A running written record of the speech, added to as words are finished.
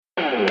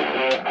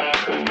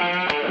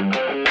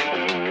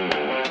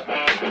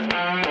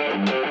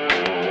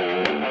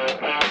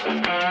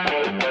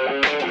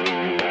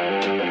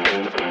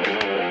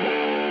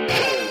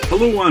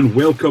Hello and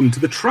welcome to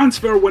the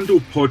Transfer Window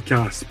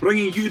podcast,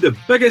 bringing you the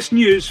biggest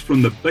news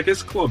from the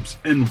biggest clubs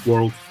in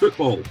world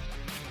football.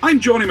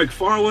 I'm Johnny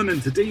McFarlane,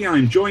 and today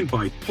I'm joined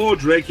by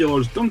pod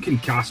regulars Duncan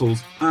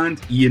Castles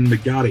and Ian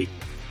McGarry.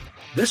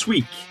 This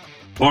week,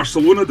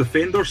 Barcelona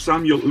defender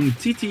Samuel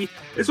Umtiti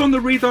is on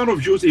the radar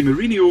of Jose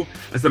Mourinho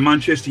as the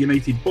Manchester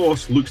United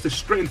boss looks to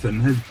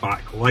strengthen his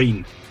back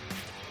line.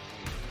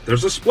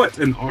 There's a split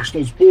in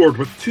Arsenal's board,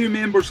 with two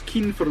members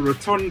keen for a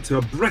return to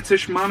a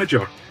British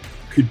manager.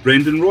 Could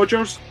Brendan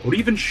Rodgers or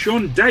even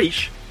Sean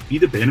Dyche be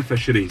the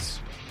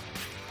beneficiaries?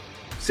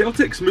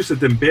 Celtic's Moussa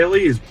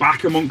Dembele is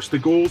back amongst the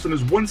goals and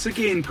is once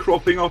again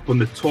cropping up on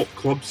the top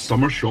club's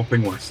summer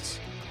shopping lists.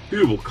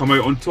 Who will come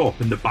out on top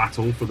in the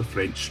battle for the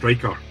French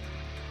striker?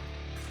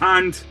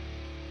 And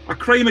a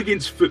crime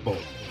against football.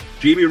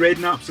 Jamie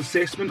Redknapp's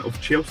assessment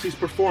of Chelsea's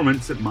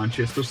performance at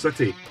Manchester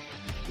City.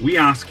 We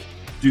ask,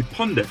 do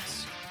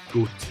pundits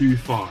go too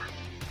far?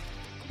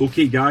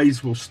 Okay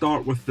guys, we'll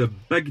start with the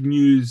big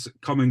news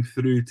coming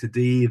through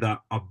today that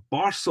a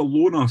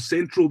Barcelona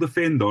central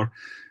defender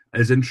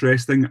is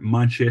interesting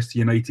Manchester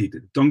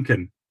United.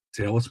 Duncan,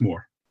 tell us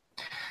more.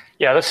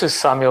 Yeah, this is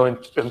Samuel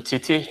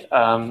Umtiti,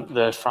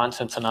 the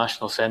France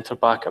international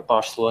centre-back at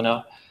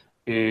Barcelona,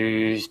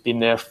 who's been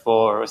there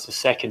for the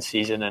second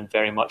season and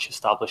very much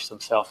established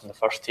himself in the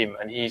first team.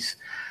 And he's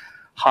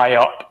high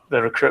up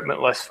the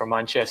recruitment list for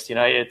Manchester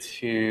United,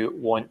 who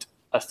want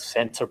a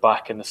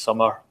centre-back in the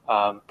summer,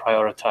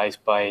 prioritised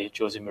by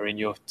Jose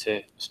Mourinho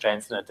to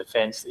strengthen a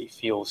defence that he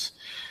feels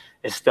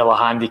is still a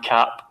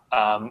handicap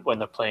when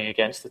they're playing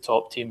against the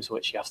top teams,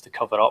 which he has to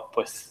cover up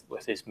with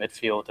his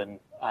midfield and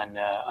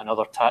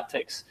other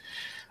tactics.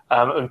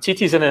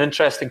 Umtiti's in an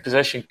interesting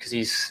position because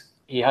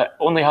he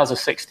only has a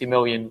 €60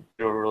 million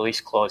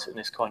release clause in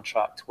his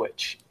contract,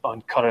 which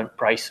on current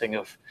pricing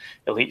of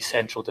elite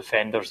central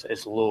defenders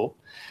is low.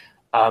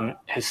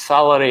 His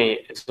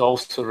salary is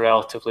also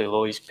relatively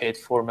low. He's paid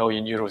 €4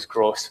 million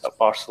gross at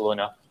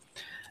Barcelona.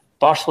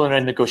 Barcelona are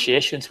in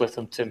negotiations with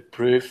him to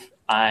improve,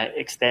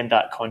 extend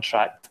that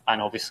contract,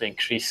 and obviously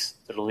increase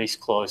the release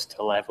clause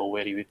to a level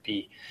where he would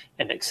be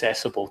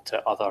inaccessible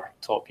to other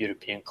top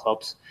European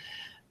clubs.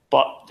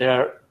 But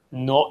they're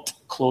not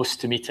close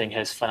to meeting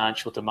his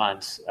financial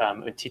demands.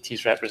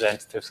 Umtiti's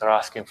representatives are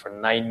asking for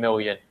 €9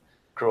 million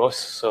gross,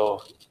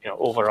 so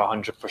over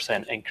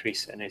 100%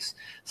 increase in his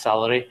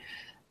salary.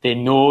 They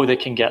know they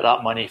can get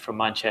that money from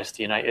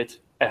Manchester United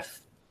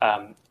if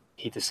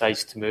he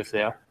decides to move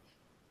there.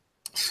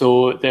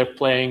 So they're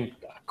playing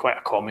quite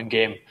a common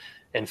game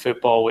in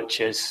football, which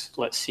is,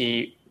 let's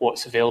see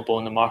what's available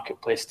in the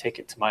marketplace, take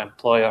it to my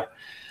employer,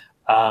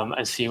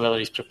 and see whether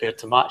he's prepared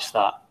to match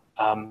that.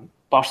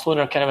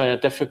 Barcelona are kind of in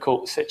a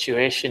difficult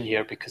situation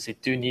here because they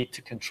do need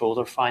to control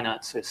their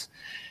finances,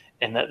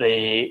 in that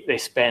they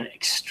spent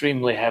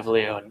extremely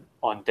heavily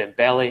on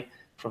Dembele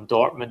from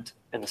Dortmund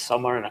in the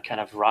summer in a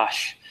kind of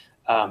rash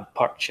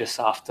purchase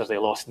after they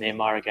lost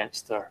Neymar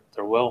against their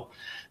will.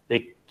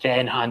 They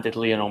then handed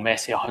Lionel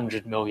Messi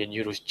 €100 million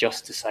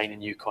just to sign a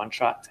new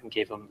contract and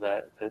gave him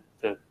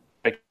the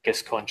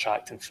biggest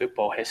contract in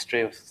football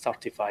history of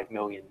 35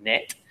 million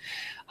net.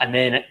 And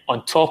then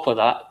on top of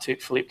that,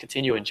 took Philippe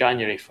Coutinho in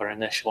January for an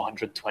initial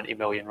 120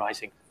 million,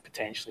 rising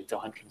potentially to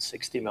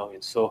 160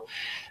 million. So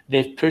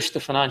they've pushed the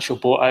financial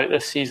boat out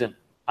this season,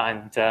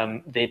 and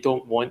they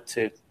don't want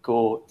to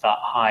go that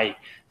high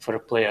for a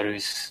player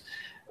who's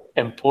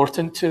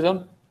important to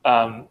them.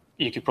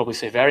 You could probably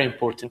say very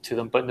important to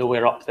them, but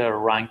nowhere up their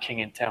ranking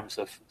in terms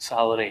of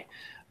salary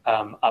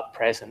at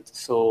present.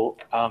 So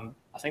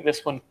I think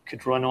this one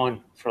could run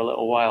on for a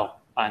little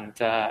while, and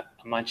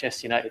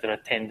Manchester United are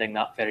attending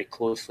that very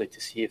closely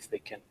to see if they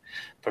can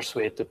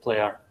persuade the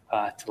player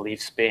to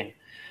leave Spain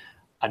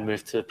and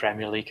move to the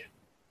Premier League.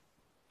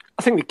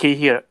 I think the key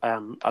here,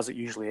 as it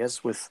usually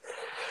is with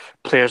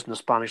players in the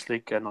Spanish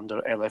League and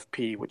under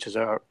LFP, which is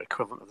our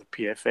equivalent of the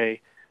PFA,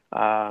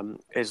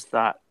 is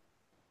that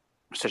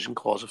rescission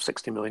clause of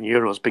 €60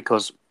 million,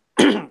 because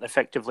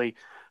effectively,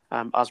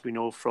 as we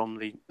know from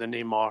the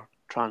Neymar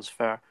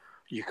transfer,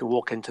 you can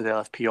walk into the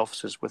LFP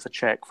offices with a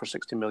cheque for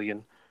 €60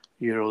 million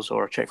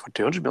or a cheque for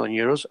 €200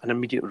 million and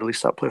immediately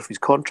release that player for his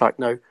contract.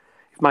 Now,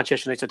 if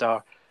Manchester United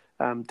are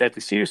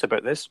deadly serious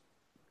about this,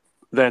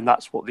 then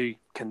that's what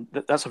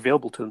that's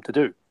available to them to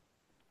do.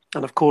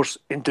 And of course,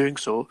 in doing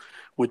so,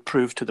 would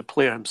prove to the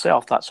player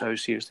himself that's how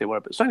serious they were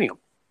about signing him.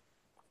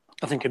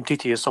 I think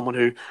Umtiti is someone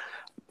who,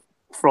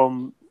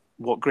 from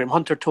what Graham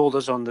Hunter told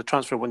us on the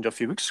transfer window a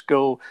few weeks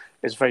ago,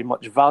 is very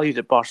much valued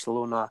at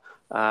Barcelona,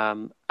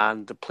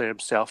 and the player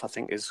himself, I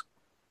think, is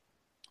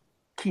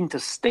keen to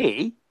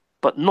stay,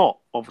 but not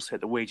obviously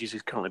at the wages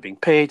he's currently being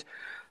paid.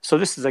 So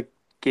this is a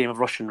game of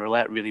Russian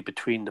roulette, really,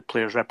 between the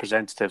players'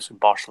 representatives in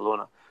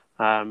Barcelona.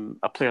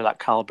 A player that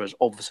calibre is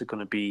obviously going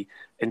to be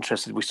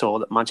interested. We saw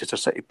that Manchester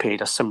City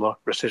paid a similar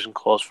rescission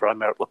clause for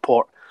Aymeric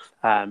Laporte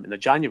in the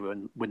January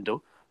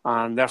window,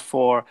 and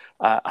therefore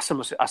a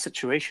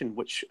situation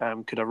which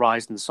could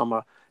arise in the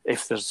summer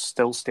if there's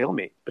still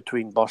stalemate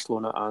between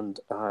Barcelona and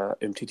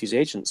Umtiti's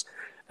agents.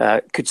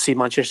 could see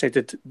Manchester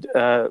United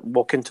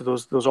walk into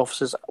those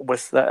offices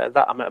with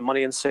that amount of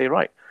money and say,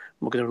 right,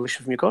 we're going to release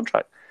you from your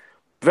contract.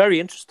 Very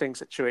interesting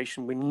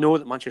situation. We know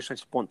that Manchester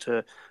United want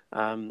to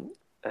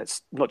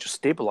it's not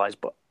just stabilise,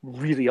 but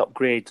really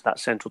upgrade that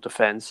central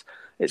defence.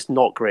 It's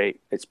not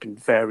great. It's been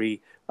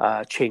very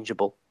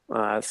changeable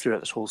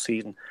throughout this whole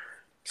season.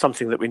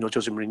 Something that we know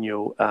Jose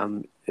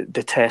Mourinho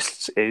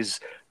detests is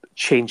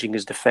changing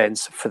his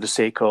defence for the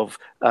sake of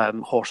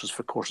horses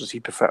for courses.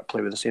 He'd prefer to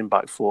play with the same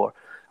back four.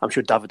 I'm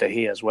sure David De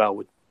Gea as well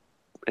would,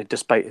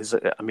 despite his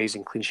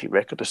amazing clean sheet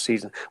record this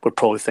season, would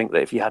probably think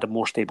that if he had a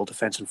more stable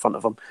defence in front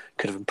of him,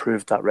 could have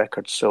improved that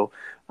record. So,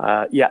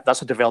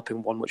 that's a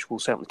developing one, which we'll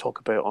certainly talk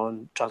about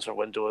on transfer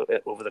window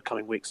over the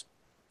coming weeks.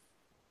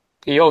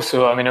 He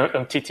also,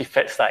 Umtiti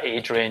fits that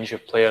age range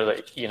of player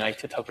that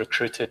United have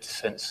recruited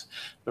since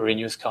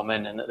Mourinho's come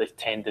in, and that they've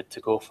tended to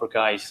go for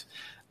guys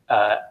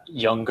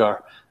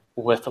younger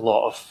with a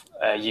lot of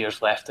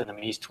years left in him.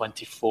 He's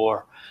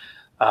 24.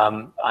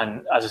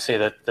 And as I say,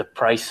 the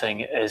pricing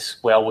is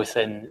well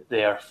within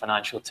their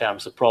financial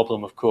terms. The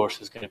problem, of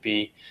course, is going to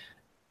be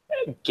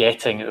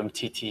getting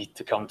Umtiti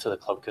to come to the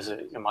club, because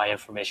my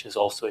information is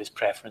also his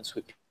preference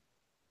would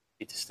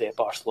be to stay at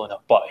Barcelona,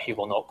 but he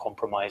will not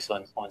compromise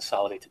on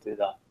salary to do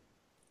that.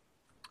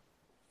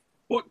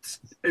 What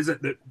is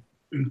it that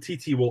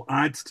Umtiti will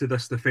add to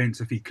this defence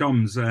if he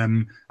comes?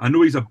 I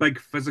know he's a big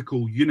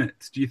physical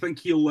unit. Do you think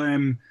he'll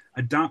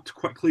adapt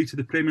quickly to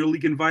the Premier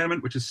League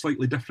environment, which is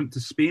slightly different to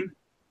Spain?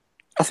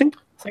 I think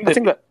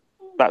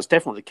that's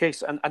definitely the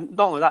case. And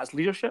not only that, it's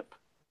leadership.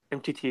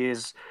 Umtiti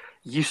is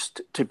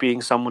used to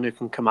being someone who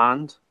can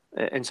command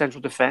in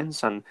central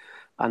defence and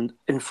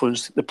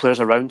influence the players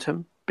around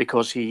him,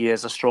 because he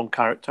is a strong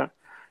character.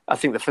 I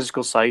think the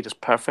physical side is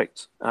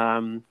perfect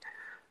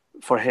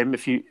for him.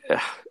 If you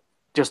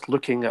just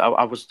looking,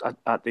 I was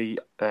at the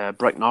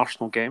Brighton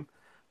Arsenal game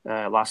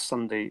last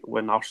Sunday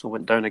when Arsenal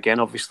went down again,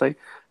 obviously,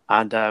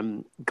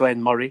 and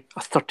Glenn Murray, a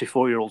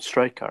 34-year-old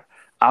striker,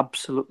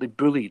 absolutely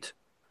bullied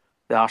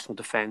the Arsenal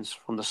defence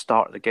from the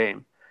start of the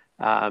game,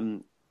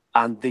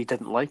 and they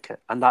didn't like it.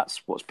 And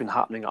that's what's been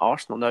happening at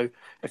Arsenal. Now,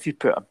 if you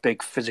put a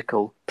big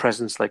physical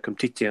presence like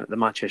Umtiti in the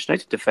Manchester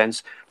United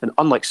defence, then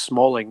unlike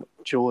Smalling,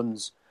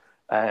 Jones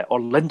or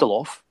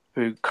Lindelof,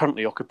 who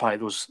currently occupy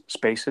those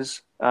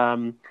spaces,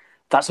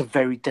 that's a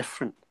very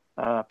different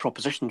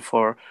proposition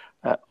for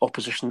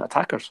opposition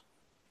attackers.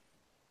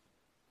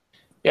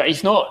 Yeah,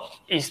 he's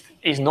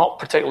not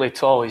particularly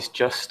tall. He's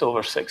just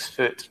over 6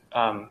 foot,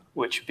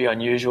 which would be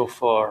unusual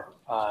for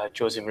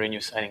Jose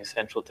Mourinho signing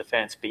central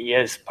defence. But he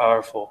is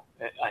powerful,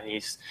 and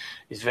he's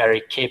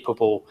very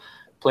capable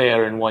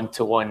player in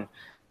one-to-one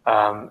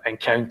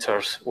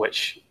encounters,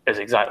 which is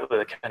exactly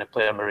the kind of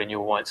player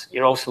Mourinho wants.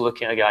 You're also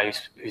looking at a guy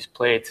who's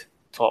played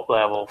top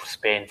level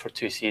Spain for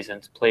 2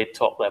 seasons, played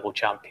top level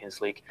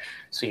Champions League,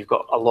 so you've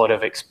got a lot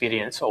of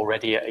experience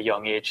already at a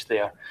young age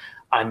there.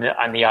 And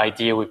the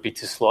idea would be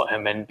to slot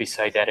him in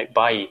beside Eric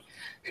Bailly,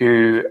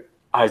 who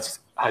has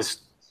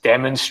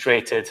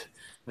demonstrated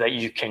that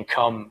you can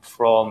come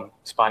from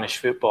Spanish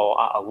football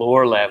at a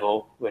lower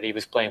level, where he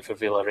was playing for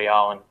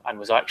Villarreal and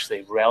was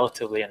actually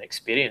relatively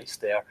inexperienced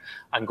there,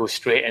 and go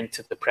straight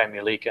into the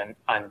Premier League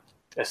and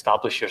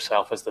establish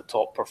yourself as the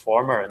top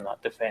performer in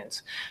that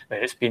defence.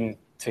 It's been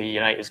to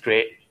United's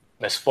great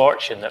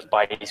misfortune that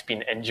Bailly's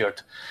been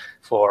injured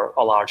for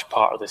a large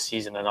part of the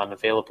season and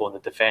unavailable in the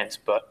defence,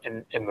 but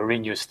in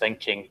Mourinho's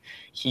thinking,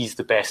 he's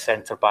the best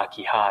centre-back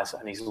he has,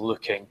 and he's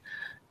looking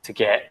to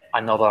get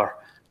another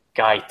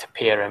guy to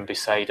pair him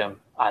beside him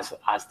as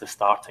the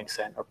starting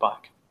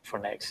centre-back for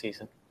next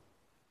season.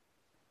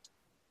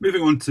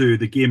 Moving on to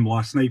the game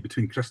last night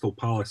between Crystal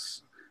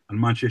Palace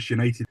and Manchester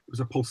United, it was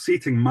a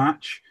pulsating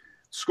match.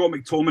 Scott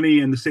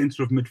McTominay in the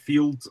centre of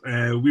midfield,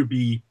 we'll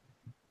be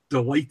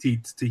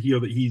delighted to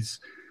hear that he's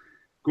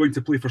going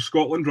to play for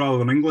Scotland rather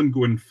than England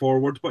going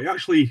forward, but he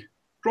actually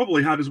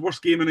probably had his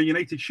worst game in a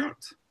United shirt.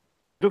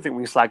 I don't think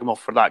we can slag him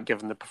off for that,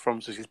 given the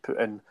performances he's put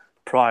in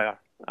prior.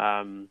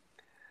 And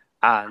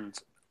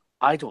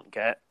I don't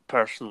get,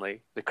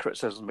 personally, the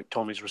criticism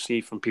McTominay's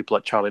received from people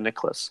like Charlie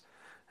Nicholas,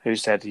 who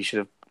said he should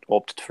have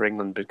opted for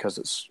England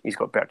because he's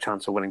got a better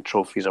chance of winning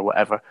trophies or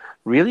whatever.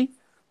 Really?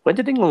 When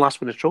did England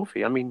last win a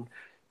trophy? I mean,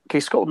 okay,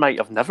 Scotland might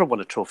have never won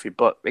a trophy,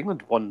 but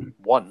England won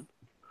one.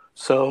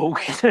 So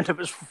it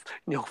was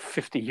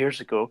 50 years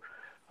ago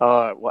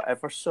or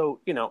whatever. So,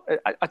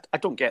 I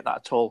don't get that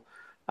at all.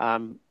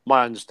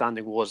 My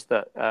understanding was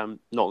that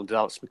not only did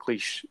Alex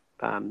McLeish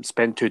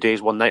spend 2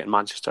 days, 1 night in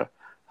Manchester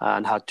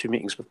and had 2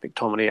 meetings with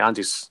McTominay and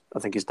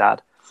his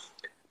dad,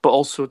 but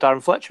also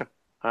Darren Fletcher,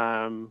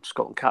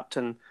 Scotland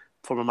captain,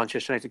 former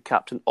Manchester United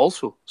captain,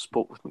 also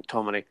spoke with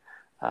McTominay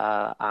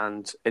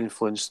and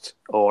influenced,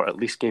 or at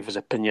least gave his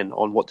opinion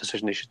on what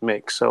decision he should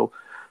make. So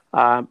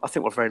I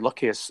think we're very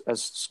lucky as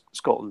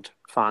Scotland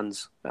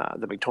fans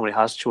that McTominay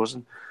has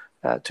chosen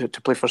to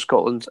play for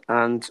Scotland,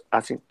 and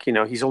I think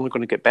he's only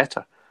going to get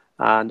better.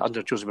 And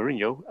under Jose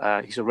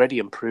Mourinho, he's already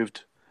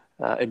improved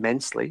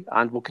immensely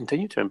and will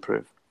continue to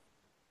improve.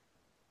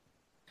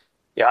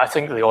 Yeah, I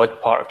think the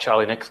odd part of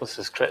Charlie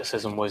Nicholas's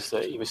criticism was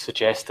that he was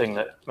suggesting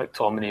that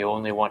McTominay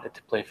only wanted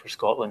to play for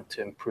Scotland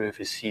to improve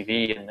his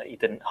CV, and that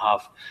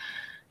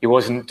he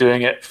wasn't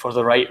doing it for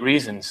the right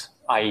reasons,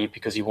 i.e.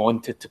 because he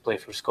wanted to play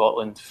for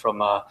Scotland from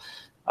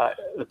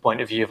the point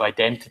of view of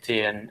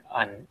identity and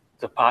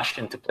the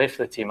passion to play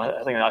for the team.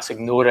 I think that's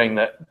ignoring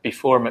that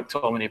before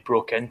McTominay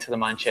broke into the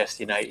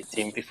Manchester United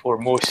team, before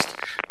most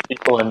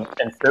people in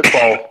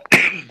football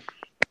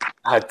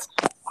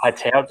had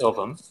heard of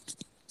him,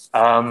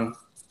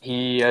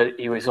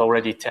 he was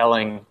already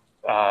telling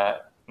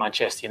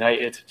Manchester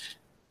United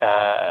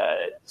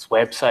his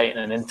website in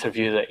an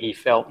interview that he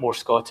felt more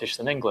Scottish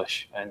than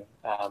English, and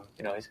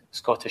his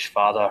Scottish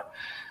father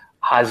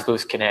has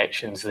those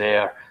connections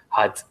there.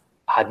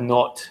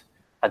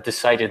 Had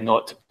decided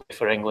not to play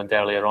for England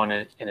earlier on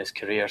in his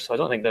career, so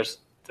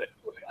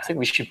I think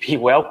we should be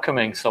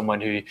welcoming someone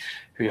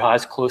who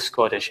has close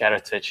Scottish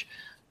heritage,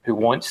 who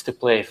wants to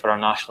play for our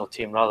national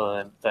team,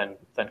 rather than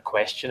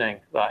questioning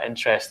that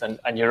interest.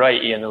 And you're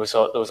right, Ian. There was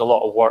a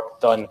lot of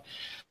work done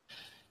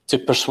to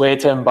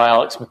persuade him by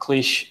Alex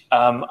McLeish,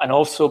 and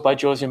also by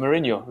Jose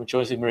Mourinho.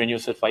 Jose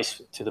Mourinho's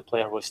advice to the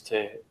player was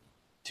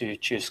to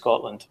choose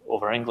Scotland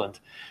over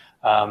England.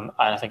 And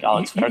I think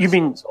Alex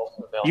Ferguson was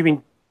also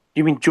available.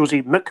 You mean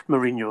Jose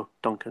Mourinho,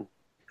 Duncan?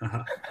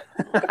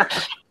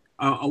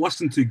 I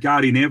listened to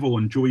Gary Neville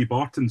on Joey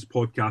Barton's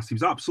podcast. He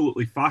was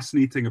absolutely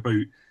fascinating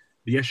about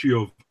the issue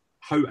of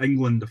how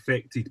England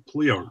affected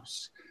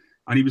players.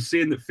 And he was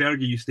saying that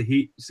Fergie used to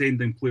hate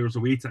sending players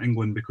away to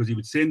England because he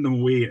would send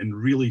them away in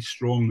really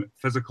strong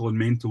physical and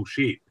mental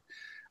shape.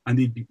 And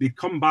they'd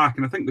come back,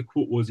 and I think the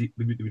quote was they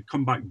would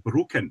come back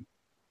broken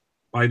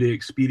by the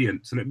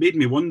experience. And it made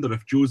me wonder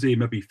if Jose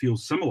maybe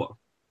feels similar.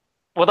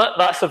 Well,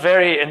 that's a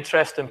very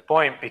interesting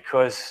point,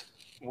 because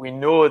we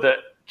know that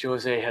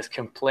Jose has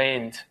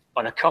complained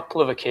on a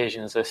couple of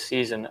occasions this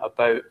season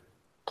about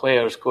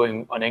players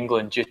going on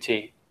England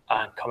duty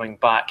and coming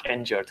back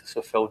injured.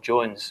 So Phil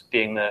Jones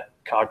being the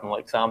cardinal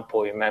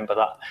example. You remember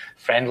that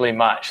friendly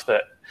match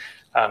that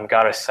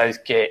Gareth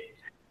Southgate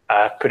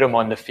put him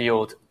on the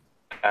field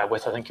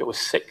with, I think it was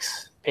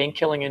 6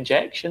 painkilling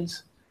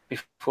injections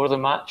before the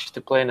match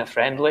to play in a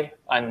friendly,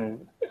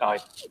 and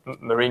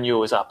Mourinho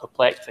was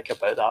apoplectic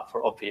about that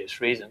for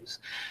obvious reasons.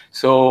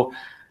 So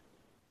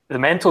the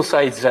mental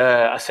side's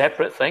a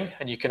separate thing,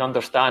 and you can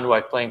understand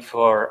why playing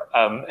for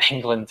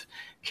England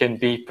can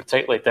be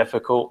particularly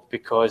difficult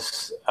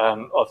because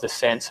of the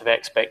sense of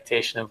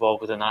expectation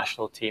involved with the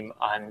national team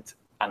and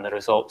the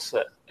results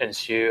that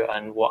ensue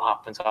and what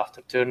happens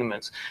after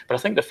tournaments. But I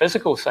think the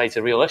physical side's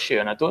a real issue,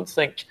 and I don't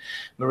think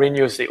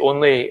Mourinho is the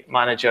only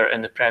manager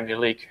in the Premier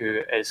League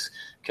who is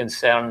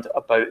concerned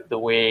about the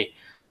way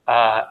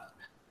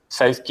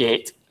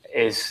Southgate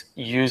is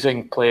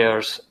using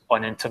players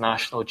on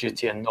international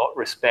duty and not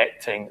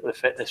respecting the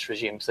fitness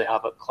regimes they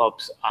have at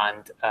clubs,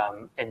 and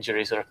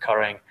injuries are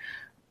occurring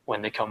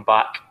when they come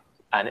back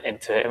and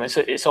into it. I mean,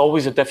 it's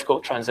always a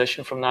difficult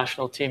transition from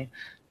national team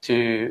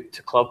to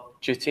club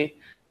duty,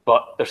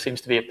 but there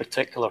seems to be a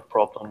particular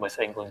problem with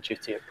England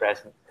duty at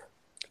present.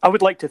 I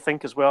would like to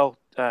think as well,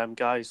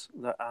 guys,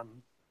 that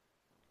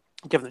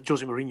given that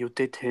Jose Mourinho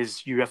did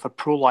his UEFA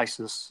Pro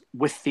licence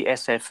with the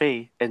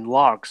SFA in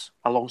Largs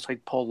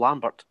alongside Paul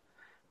Lambert,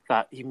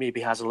 that he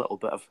maybe has a little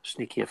bit of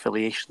sneaky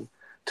affiliation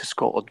to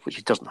Scotland, which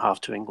he doesn't have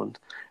to England.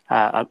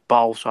 But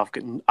also I've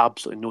got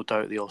absolutely no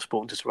doubt they'll have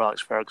spoken to Sir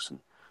Alex Ferguson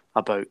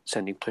about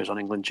sending players on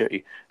England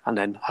duty and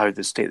then how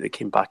the state they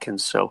came back in.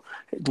 So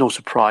no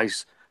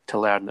surprise to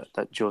learn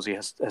that Jose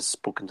has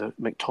spoken to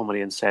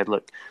McTominay and said,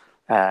 look,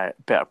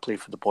 better play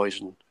for the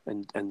boys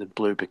in the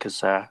blue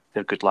because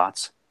they're good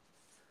lads.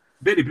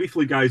 Very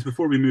briefly, guys,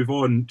 before we move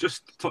on,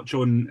 just touch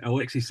on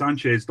Alexis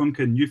Sanchez.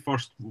 Duncan, you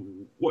first.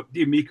 What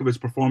do you make of his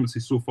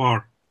performances so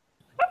far?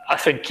 I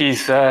think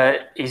he's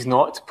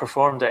not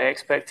performed at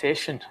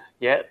expectation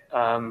yet.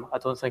 I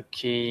don't think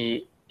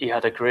he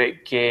had a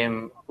great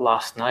game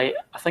last night.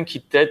 I think he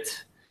did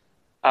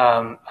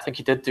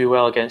do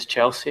well against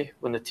Chelsea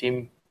when the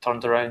team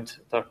turned around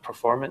their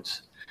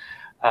performance.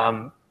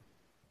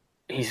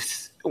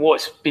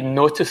 What's been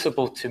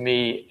noticeable to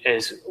me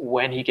is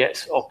when he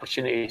gets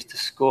opportunities to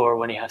score,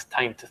 when he has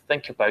time to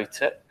think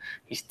about it,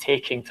 he's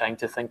taking time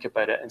to think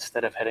about it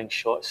instead of hitting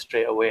shots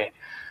straight away.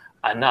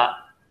 And that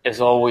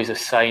is always a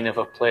sign of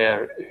a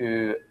player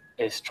who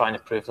is trying to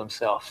prove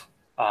themselves.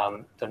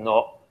 They're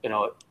not,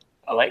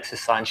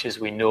 Alexis Sanchez,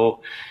 we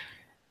know,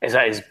 is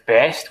at his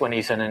best when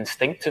he's an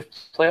instinctive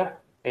player,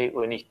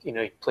 when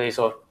he plays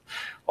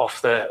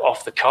off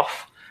the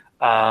cuff.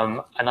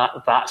 And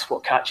that's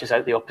what catches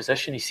out the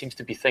opposition. He seems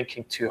to be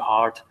thinking too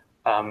hard,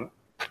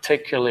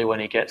 particularly when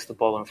he gets the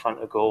ball in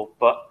front of goal.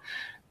 But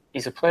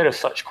he's a player of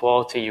such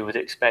quality, you would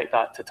expect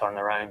that to turn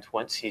around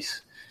once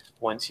he's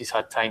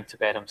had time to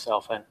bed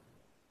himself in.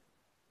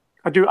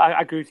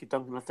 I agree with you,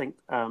 Duncan. I think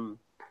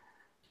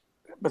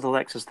with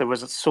Alexis, there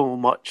was so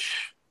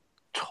much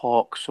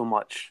talk, so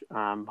much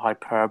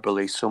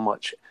hyperbole, so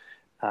much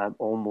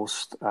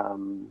almost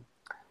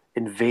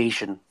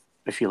invasion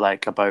if you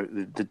like, about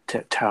the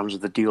terms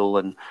of the deal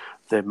and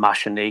the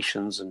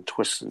machinations and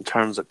twists and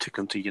turns that took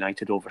him to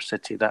United over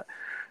City, that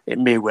it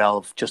may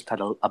well have just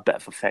had a bit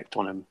of effect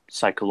on him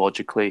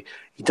psychologically.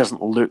 He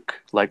doesn't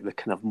look like the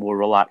kind of more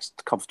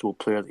relaxed, comfortable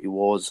player that he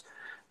was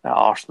at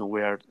Arsenal,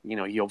 where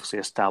he obviously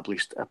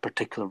established a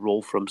particular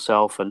role for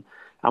himself and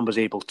was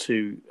able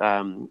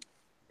to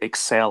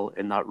excel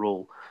in that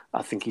role.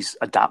 I think he's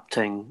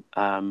adapting,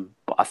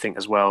 but I think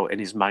as well in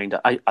his mind,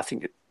 I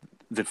think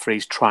the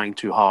phrase "trying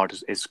too hard"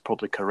 is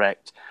probably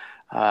correct,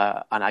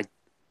 and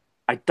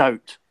I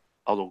doubt,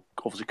 although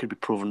obviously could be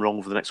proven wrong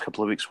over the next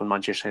couple of weeks when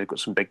Manchester United got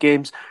some big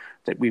games,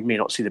 that we may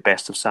not see the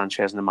best of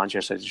Sanchez in the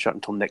Manchester United shirt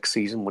until next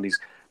season when he's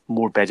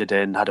more bedded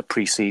in, had a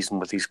pre-season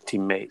with his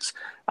teammates.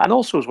 And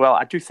also as well,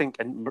 I do think,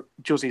 and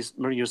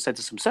Mourinho said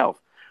this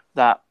himself,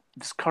 that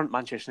this current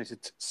Manchester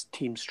United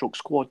team stroke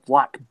squad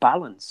lack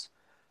balance.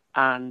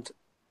 And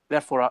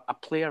therefore a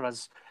player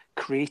as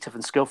creative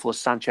and skillful as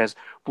Sanchez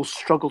will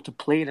struggle to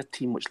play in a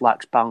team which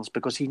lacks balance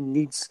because he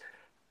needs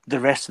the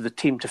rest of the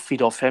team to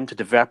feed off him,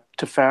 to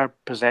defer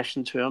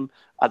possession to him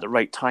at the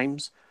right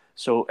times.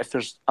 So if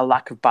there's a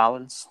lack of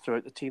balance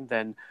throughout the team,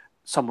 then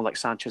someone like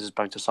Sanchez is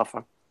bound to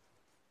suffer.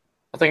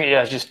 I think,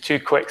 just two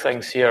quick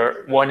things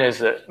here. One is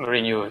that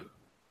Mourinho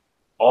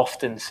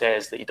often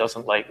says that he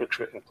doesn't like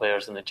recruiting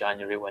players in the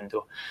January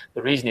window.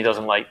 The reason he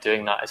doesn't like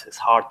doing that is it's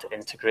hard to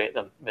integrate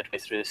them midway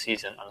through the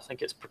season. And I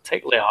think it's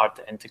particularly hard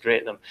to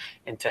integrate them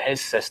into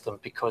his system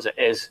because it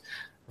is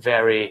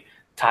very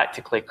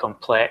tactically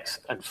complex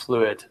and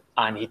fluid.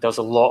 And he does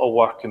a lot of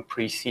work in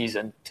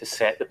pre-season to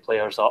set the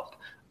players up,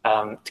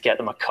 to get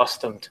them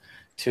accustomed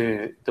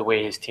to the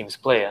way his teams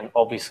play, and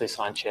obviously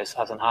Sanchez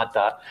hasn't had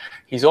that.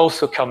 He's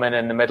also come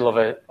in the middle of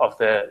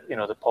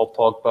the Paul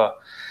Pogba.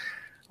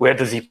 Where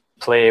does he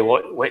play?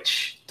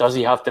 Which does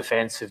he have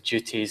defensive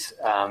duties?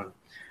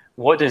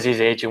 What does his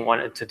agent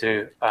want him to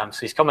do? So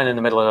he's coming in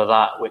the middle of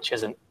that, which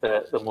isn't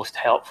the most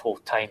helpful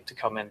time to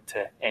come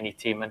into any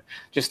team. And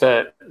just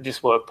want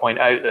to point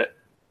out that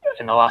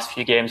in the last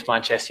few games,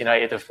 Manchester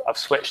United have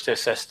switched to a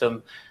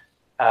system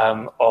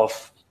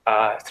of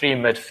three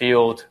in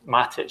midfield,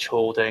 Matic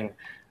holding,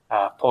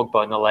 Pogba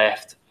on the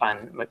left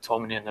and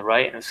McTominay on the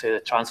right. And so the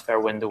transfer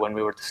window, when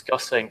we were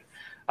discussing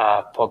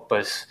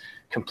Pogba's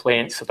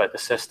complaints about the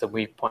system,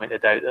 we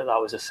pointed out that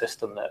was a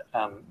system that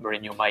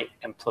Mourinho might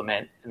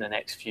implement in the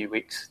next few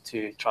weeks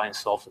to try and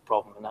solve the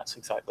problem, and that's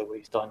exactly what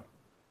he's done.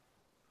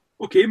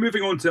 Okay,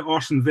 moving on to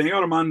Arsene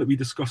Wenger, a man that we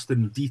discussed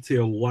in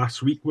detail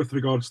last week with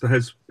regards to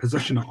his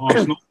position at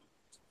Arsenal.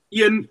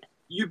 Ian,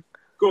 you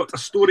got a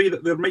story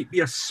that there might be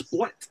a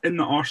split in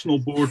the Arsenal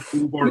board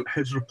over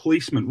his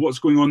replacement. What's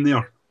going on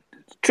there?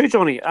 True,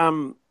 Johnny.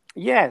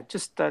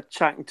 Just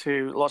chatting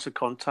to lots of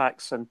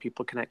contacts and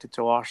people connected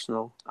to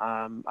Arsenal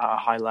at a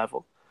high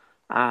level.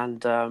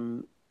 And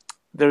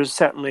there is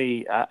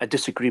certainly a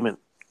disagreement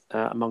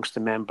amongst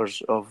the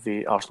members of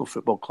the Arsenal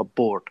Football Club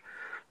board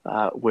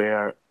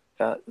where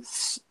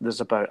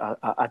there's about,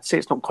 I'd say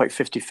it's not quite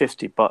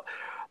 50-50, but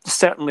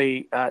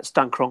certainly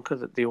Stan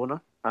Kroenke, the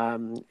owner,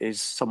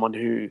 is someone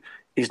who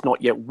is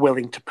not yet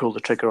willing to pull the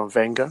trigger on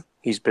Wenger.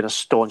 He's been a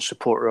staunch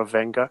supporter of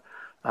Wenger,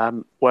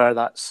 where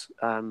that's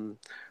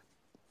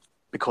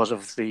because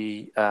of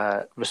the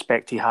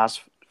respect he has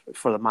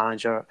for the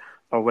manager,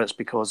 or whether it's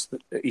because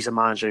he's a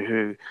manager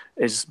who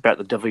is better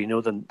the devil you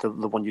know than the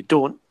one you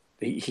don't.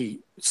 He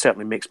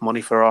certainly makes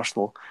money for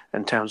Arsenal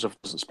in terms of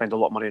doesn't spend a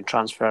lot of money on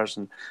transfers.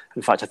 And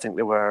in fact, I think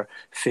they were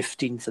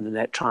 15th in the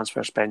net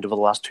transfer spend over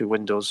the last two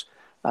windows.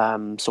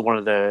 In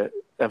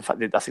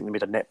fact, I think they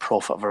made a net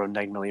profit of around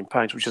 £9 million,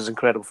 which is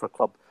incredible for a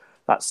club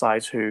that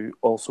size, who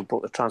also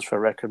broke the transfer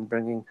record,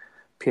 bringing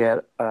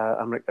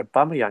Pierre-Emerick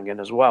Aubameyang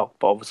in as well,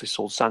 but obviously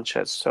sold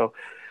Sanchez. So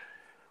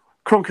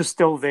Kroenke's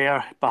still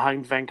there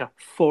behind Wenger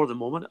for the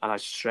moment, and I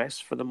stress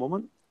for the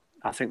moment.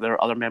 I think there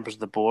are other members of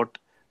the board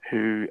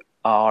who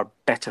are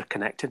better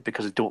connected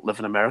because they don't live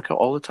in America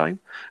all the time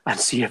and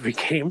see every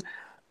game,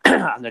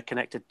 and they're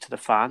connected to the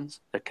fans,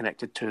 they're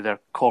connected to their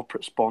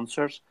corporate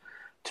sponsors,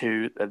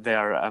 to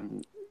their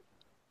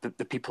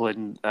the people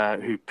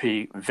who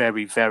pay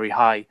very, very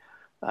high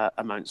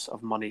amounts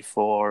of money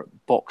for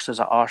boxes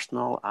at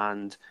Arsenal,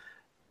 and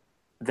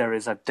there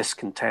is a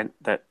discontent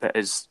that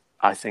is,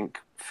 I think,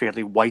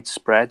 fairly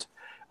widespread.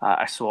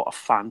 I saw a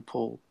fan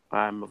poll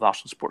of the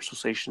Arsenal Sports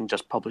Association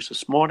just published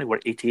this morning where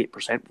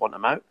 88% want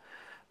him out.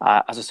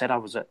 As I said, I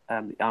was at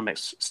the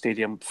Amex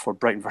Stadium for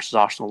Brighton versus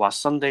Arsenal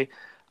last Sunday,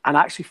 and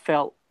I actually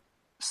felt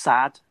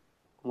sad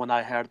when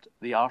I heard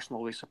the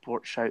Arsenal away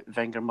support shout,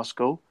 "Wenger must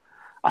go."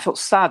 I felt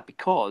sad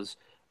because,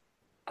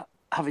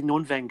 having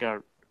known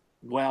Wenger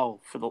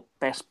well for the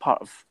best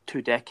part of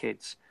 2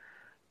 decades,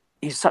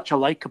 he's such a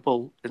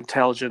likeable,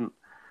 intelligent,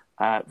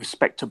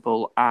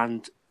 respectable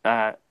and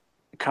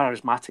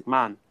charismatic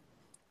man.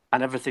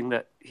 And everything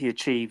that he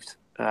achieved,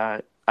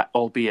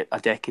 albeit a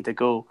decade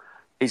ago,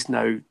 is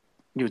now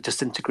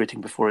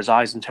disintegrating before his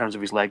eyes in terms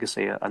of his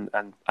legacy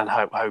and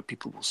how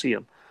people will see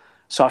him.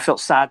 So I felt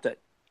sad that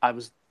I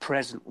was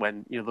present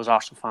when those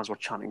Arsenal fans were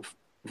chanting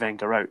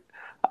Wenger out.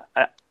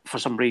 for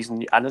some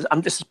reason,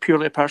 and this is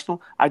purely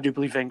personal, I do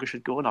believe Wenger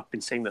should go, and I've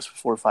been saying this for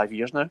 4 or 5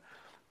 years now.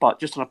 But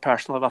just on a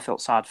personal level, I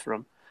felt sad for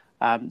him.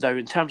 Now,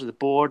 in terms of the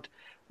board,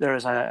 there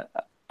is a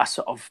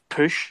sort of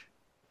push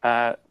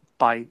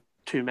by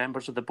 2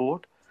 members of the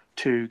board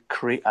to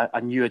create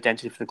a new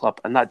identity for the club,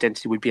 and that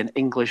identity would be an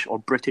English or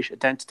British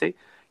identity,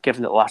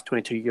 given that the last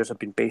 22 years have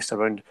been based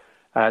around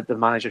the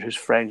manager who's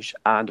French,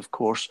 and of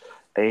course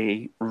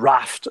a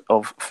raft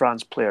of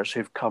France players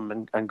who've come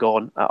and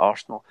gone at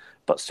Arsenal.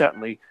 But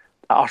certainly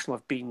Arsenal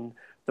have been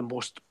the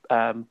most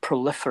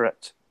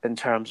proliferate in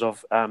terms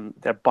of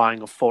their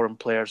buying of foreign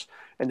players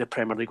in the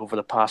Premier League over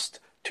the past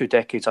 2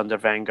 decades under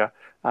Wenger.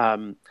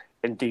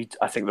 Indeed,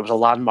 I think there was a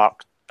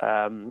landmark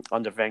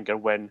under Wenger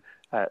when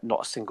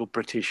not a single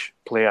British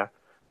player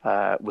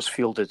was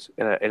fielded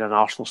in an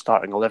Arsenal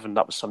starting 11.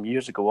 That was some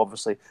years ago,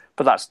 obviously,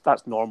 but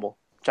that's normal.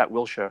 Jack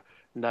Wilshere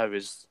now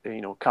is,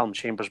 Callum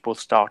Chambers both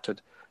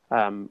started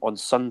on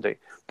Sunday,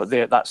 but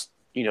that's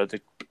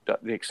the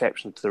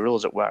exception to the rule,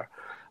 as it were.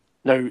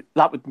 Now,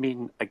 that would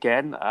mean,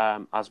 again,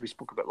 as we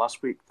spoke about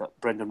last week, that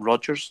Brendan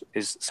Rodgers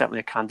is certainly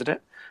a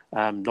candidate.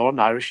 Northern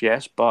Irish,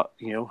 yes, but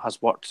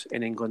has worked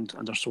in England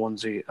under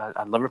Swansea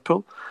and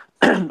Liverpool,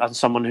 and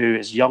someone who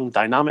is young,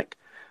 dynamic,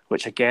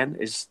 which again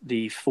is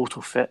the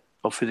photo fit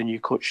of who the new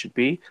coach should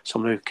be.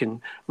 Someone who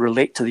can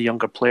relate to the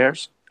younger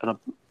players and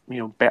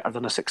better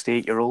than a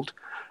 68-year-old.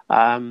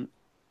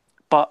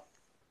 But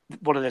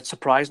one of the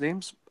surprise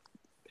names,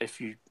 if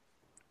you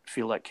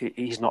feel like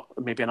he's not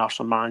maybe an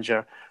Arsenal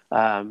manager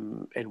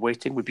in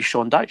waiting, would be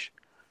Sean Dyche,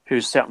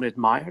 who's certainly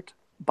admired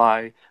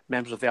by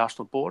members of the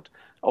Arsenal board.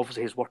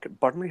 Obviously, his work at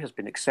Burnley has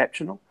been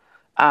exceptional,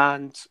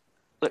 and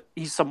look,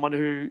 he's someone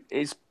who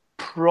is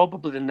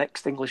probably the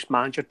next English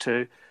manager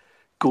to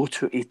go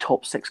to a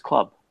top 6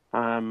 club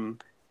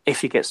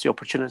if he gets the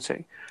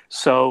opportunity.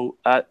 So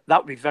that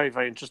would be very,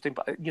 very interesting.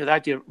 But the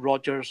idea of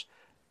Rodgers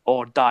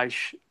or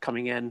Dyche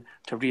coming in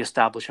to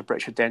re-establish a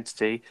British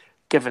identity,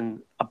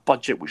 given a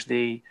budget which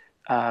they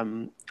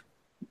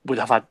would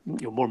have had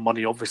more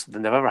money, obviously,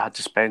 than they've ever had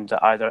to spend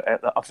at either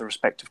of the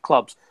respective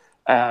clubs,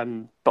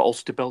 but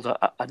also to build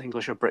an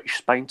English or British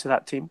spine to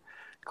that team.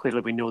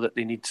 Clearly, we know that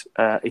they need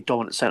a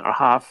dominant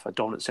centre-half, a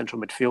dominant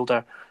central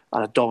midfielder,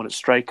 and a dominant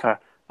striker.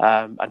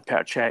 And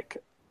Petr Cech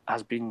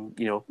has been,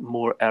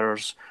 more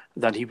errors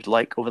than he would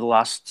like over the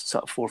last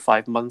sort of 4 or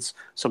 5 months.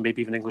 So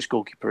maybe even English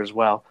goalkeeper as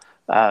well.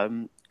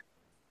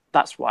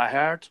 That's what I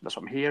heard. That's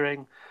what I'm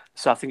hearing.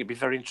 So I think it'd be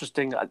very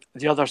interesting.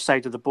 The other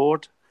side of the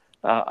board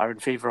are in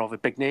favour of a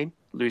big name.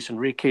 Luis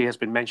Enrique has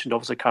been mentioned.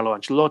 Obviously, Carlo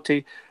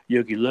Ancelotti,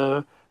 Jogi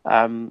Löw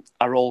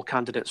are all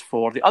candidates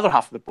for the other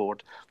half of the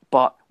board.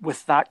 But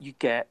with that, you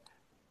get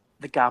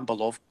the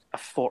gamble of a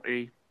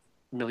 £40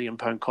 million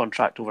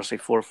contract over, say,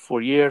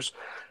 4 years.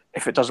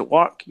 If it doesn't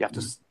work, you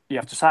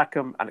have to sack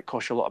him, and it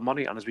costs you a lot of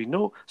money. And as we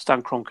know,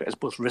 Stan Kroenke is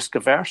both risk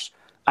averse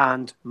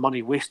and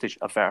money wastage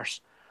averse.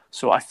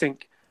 So I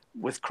think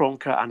with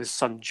Kroenke and his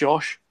son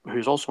Josh,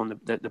 who's also on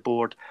the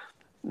board,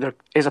 there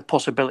is a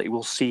possibility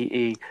we'll see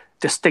a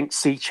distinct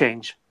sea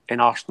change in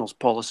Arsenal's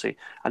policy,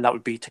 and that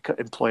would be to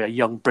employ a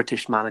young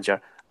British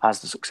manager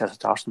as the successor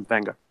to Arsene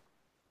Wenger.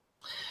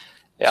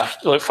 Yeah,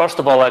 look, first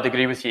of all, I'd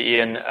agree with you,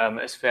 Ian.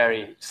 It's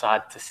very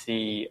sad to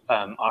see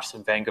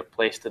Arsene Wenger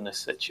placed in this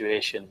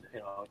situation.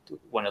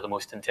 One of the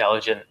most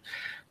intelligent,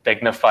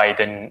 dignified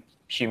and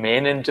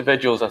humane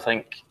individuals I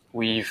think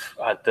we've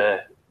had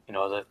the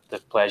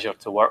pleasure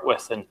to work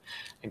with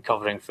in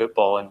covering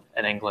football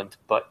in England.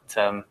 But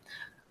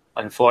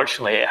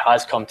unfortunately, it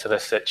has come to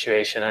this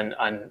situation,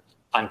 and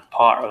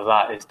part of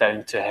that is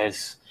down to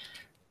his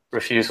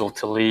refusal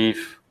to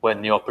leave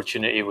when the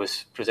opportunity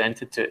was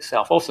presented to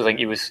itself. I also think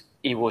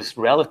he was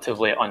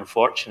relatively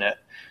unfortunate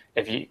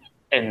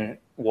in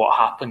what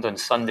happened on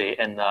Sunday,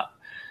 in that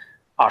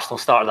Arsenal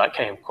started that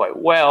game quite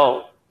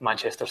well.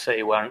 Manchester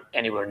City weren't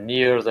anywhere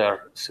near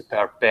their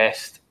superb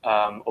best.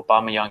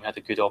 Aubameyang had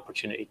a good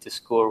opportunity to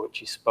score, which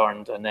he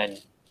spurned, and then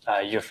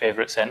your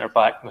favourite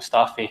centre-back,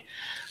 Mustafi,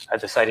 had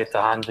decided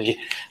to hand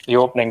the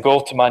opening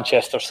goal to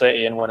Manchester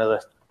City in one of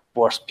the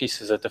worst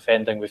pieces of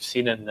defending we've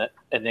seen in the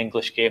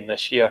English game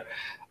this year.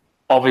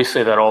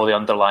 Obviously, there are all the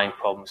underlying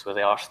problems with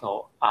the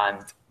Arsenal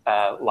and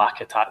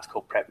lack of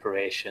tactical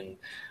preparation,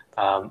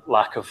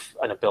 lack of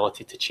an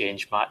ability to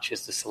change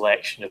matches, the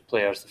selection of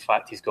players, the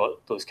fact he's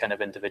got those kind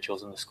of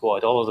individuals in the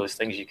squad, all of those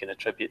things you can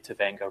attribute to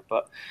Wenger.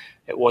 But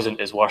it wasn't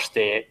his worst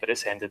day, but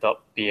it's ended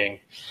up being,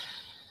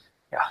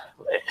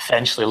 it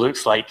essentially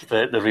looks like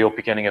the real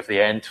beginning of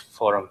the end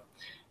for him.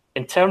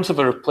 In terms of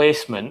a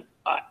replacement,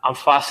 I'm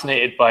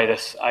fascinated by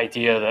this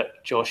idea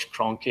that Josh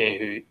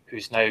Kroenke,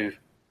 who's now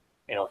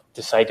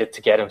decided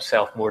to get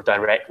himself more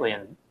directly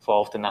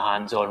involved in the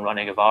hands-on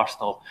running of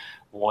Arsenal,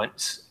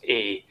 wants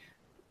a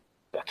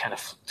kind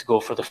of to go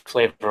for the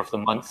flavour of the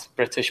month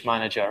British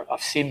manager.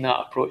 I've seen that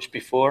approach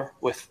before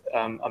with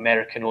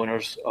American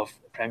owners of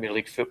Premier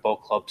League football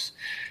clubs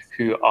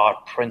who are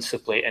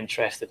principally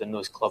interested in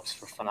those clubs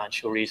for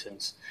financial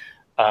reasons.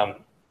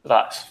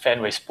 That's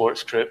Fenway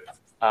Sports Group.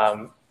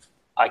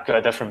 I got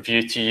a different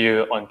view to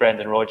you on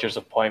Brendan Rodgers'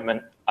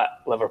 appointment. at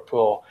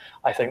Liverpool.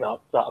 I think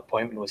that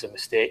appointment was a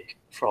mistake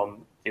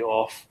from the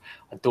off.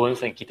 I don't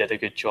think he did a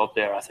good job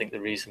there. I think the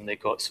reason they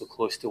got so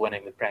close to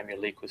winning the Premier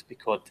League was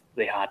because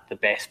they had the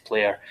best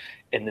player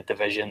in the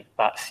division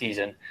that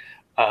season,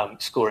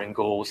 scoring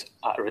goals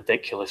at a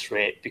ridiculous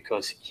rate,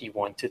 because he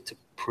wanted to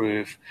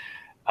prove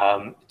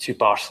to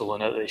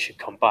Barcelona that they should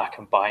come back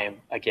and buy him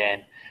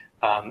again.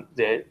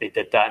 They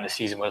did that in a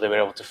season where they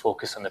were able to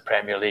focus on the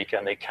Premier League,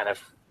 and they kind of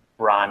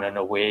ran in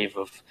a wave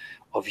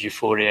of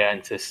euphoria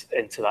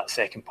into that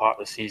second part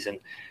of the season,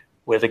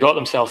 where they got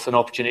themselves an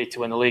opportunity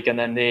to win the league, and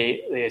then they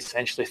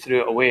essentially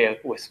threw it away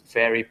with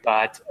very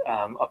bad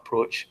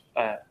approach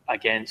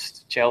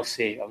against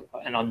Chelsea,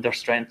 an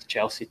understrength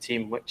Chelsea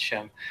team,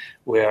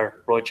 where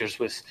Rodgers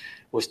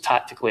was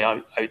tactically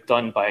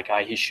outdone by a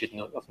guy he should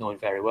have known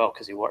very well,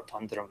 because he worked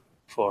under him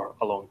for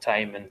a long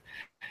time and,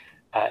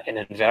 in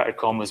inverted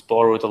commas,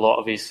 borrowed a lot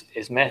of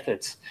his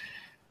methods.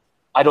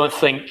 I don't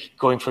think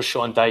going for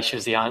Sean Dyche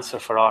is the answer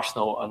for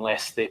Arsenal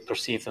unless they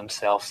perceive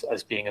themselves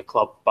as being a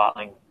club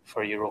battling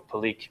for Europa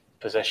League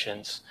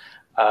positions.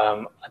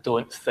 I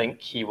don't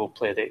think he will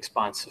play the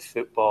expansive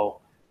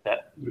football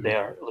that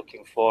they're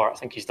looking for. I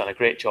think he's done a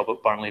great job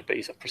at Burnley, but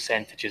he's a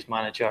percentages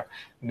manager.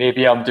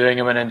 Maybe I'm doing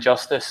him an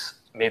injustice.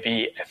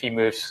 Maybe if he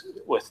moves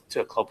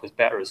to a club with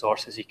better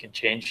resources, he can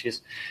change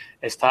his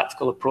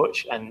tactical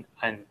approach and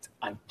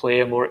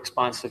play a more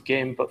expansive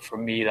game. But for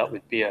me, that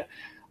would be a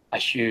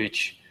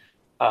huge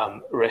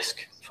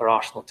risk for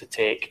Arsenal to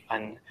take.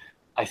 And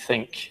I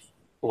think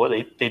what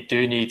they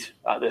do need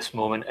at this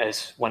moment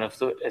is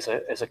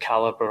is a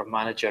caliber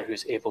manager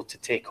who's able to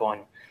take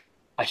on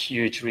a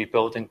huge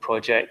rebuilding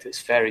project.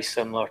 It's very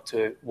similar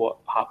to what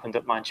happened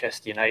at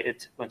Manchester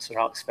United when Sir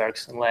Alex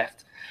Ferguson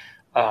left.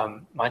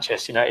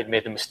 Manchester United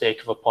made the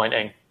mistake of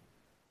appointing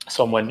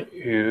someone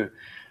who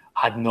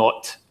had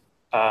not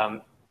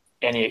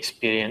any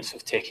experience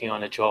of taking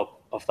on a job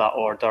of that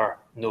order,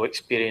 no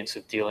experience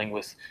of dealing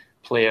with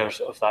players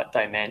of that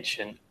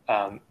dimension,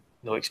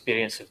 no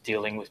experience of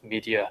dealing with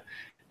media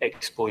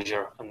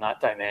exposure on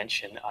that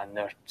dimension, and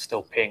they're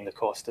still paying the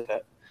cost of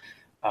it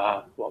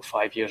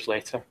 5 years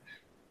later.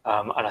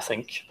 And I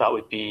think that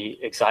would be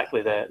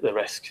exactly the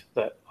risk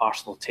that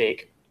Arsenal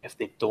take if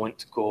they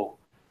don't go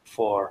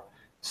for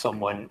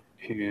someone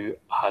who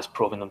has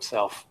proven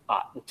themselves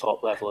at the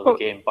top level of the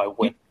game by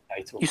winning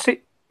titles.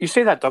 You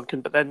say that,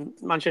 Duncan, but then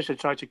Manchester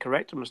tried to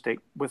correct a mistake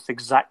with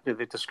exactly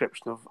the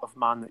description of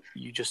man that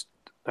you just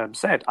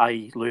said,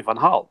 i.e. Louis van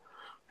Gaal,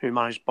 who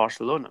managed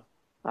Barcelona.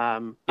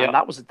 And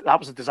that was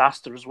a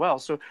disaster as well.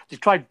 So they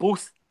tried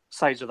both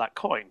sides of that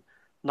coin.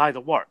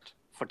 Neither worked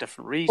for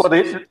different reasons.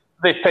 Well,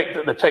 they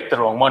picked the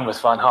wrong one with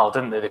Van Gaal,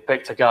 didn't they? They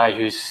picked a guy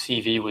whose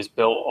CV was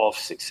built off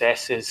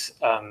successes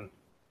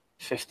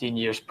 15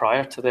 years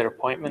prior to their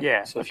appointment.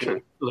 Yeah, so if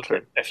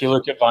you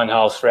look at Van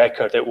Gaal's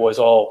record, it was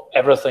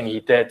everything he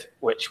did,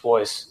 which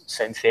was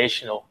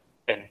sensational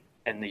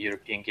in the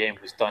European game,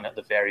 was done at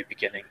the very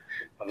beginning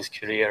of his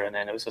career, and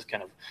then it was this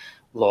kind of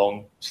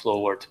long,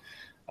 slowward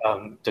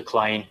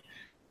decline.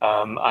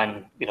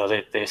 And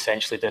they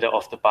essentially did it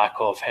off the back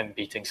of him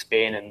beating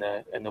Spain in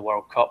the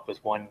World Cup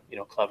with one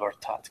clever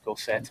tactical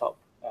setup.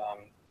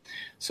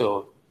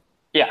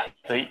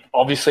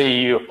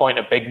 Obviously you appoint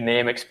a big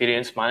name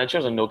experienced manager,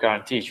 and no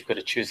guarantees. You've got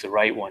to choose the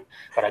right one.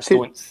 But I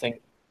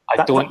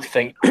don't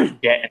think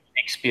getting an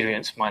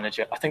experienced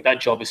manager. I think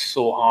that job is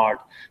so hard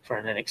for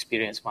an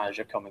inexperienced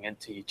manager coming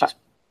into. You just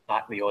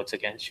back the odds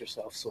against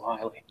yourself so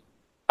highly.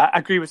 I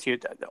agree with you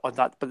on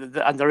that, but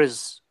there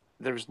is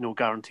no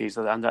guarantees,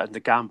 and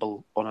the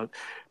gamble on it.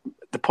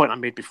 The point I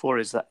made before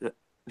is that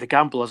the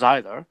gamble is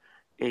either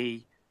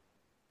a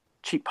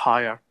cheap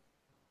hire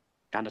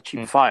and a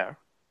cheap fire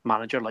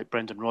manager like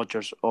Brendan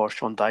Rodgers or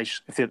Sean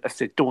Dyche. If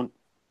they don't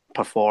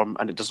perform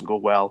and it doesn't go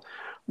well,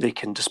 they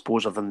can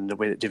dispose of them in the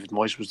way that David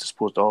Moyes was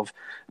disposed of,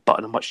 but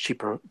on a much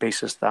cheaper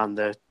basis than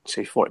the,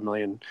 say, 40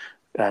 million,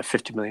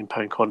 50 million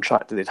pound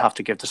contract that they'd have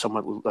to give to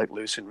someone like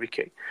Luis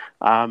Enrique.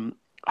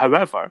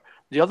 However,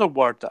 the other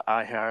word that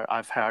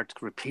I've heard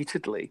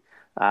repeatedly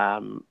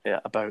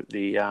about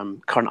the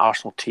current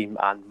Arsenal team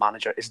and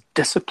manager is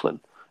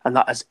discipline, and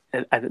that is,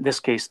 in this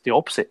case, the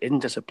opposite,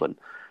 indiscipline.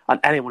 And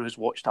anyone who's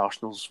watched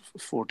Arsenal's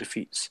 4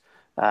 defeats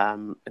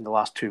in the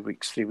last 3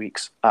 weeks,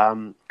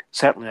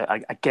 certainly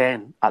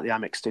again at the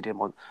Amex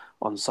Stadium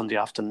on Sunday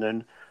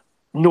afternoon,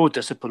 no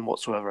discipline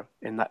whatsoever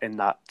in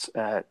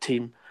that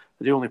team.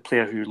 The only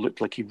player who looked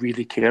like he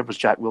really cared was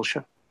Jack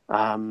Wilshere,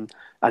 and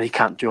he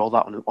can't do all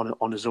that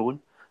on his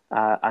own.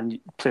 And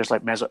players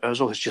like Mesut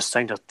Ozil, who's just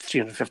signed a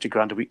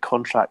 $350,000 a week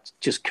contract,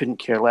 just couldn't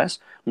care less.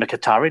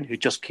 Mkhitaryan, who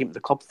just came to the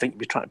club, thinking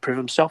he'd be trying to prove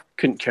himself,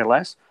 couldn't care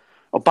less.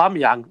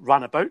 Aubameyang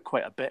ran about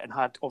quite a bit and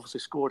had obviously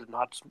scored and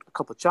had a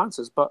couple of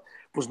chances, but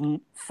was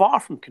far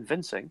from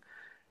convincing.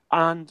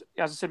 And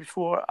as I said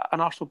before,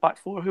 an Arsenal back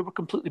four who were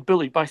completely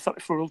bullied by a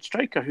 34-year-old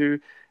striker who,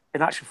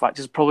 in actual fact,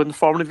 is probably in the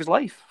form of his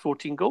life,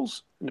 14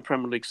 goals in the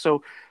Premier League.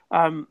 So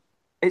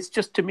it's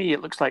just, to me,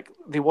 it looks like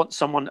they want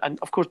someone, and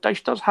of course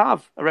Dyche does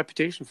have a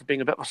reputation for being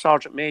a bit of a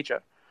sergeant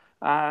major.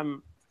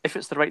 If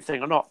it's the right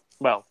thing or not,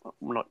 well,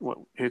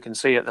 who can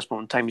say at this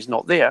moment in time he's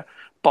not there,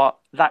 but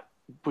that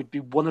would be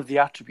one of the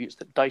attributes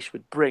that Dyche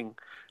would bring,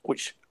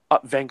 which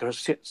Wenger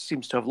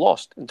seems to have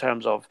lost in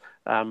terms of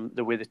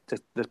the way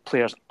that the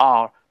players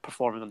are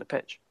performing on the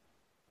pitch.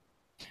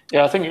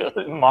 Yeah, I think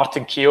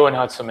Martin Keown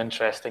had some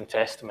interesting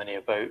testimony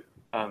about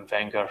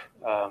Wenger.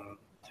 I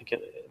think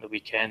at the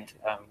weekend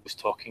was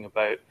talking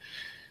about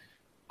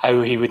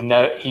how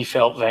he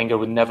felt Wenger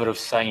would never have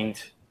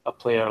signed a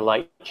player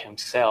like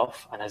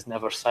himself, and has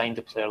never signed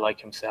a player like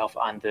himself,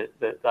 and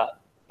that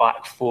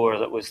back four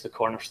that was the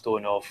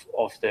cornerstone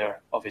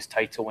of his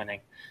title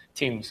winning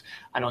teams.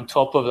 And on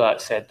top of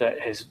that, said that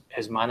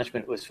his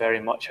management was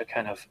very much a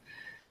kind of,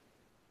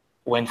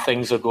 when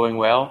things are going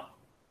well,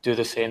 do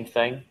the same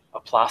thing, a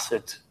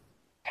placid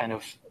kind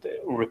of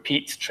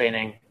repeat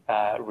training,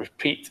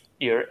 repeat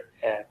your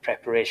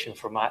preparation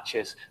for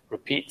matches,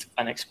 repeat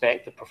and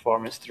expect the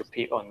performance to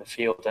repeat on the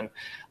field,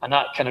 and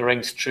that kind of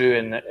rings true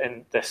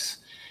in this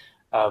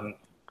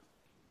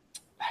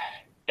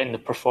in the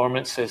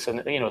performances and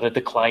the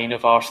decline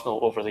of Arsenal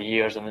over the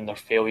years, and in their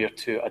failure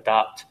to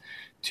adapt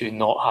to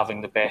not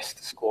having the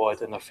best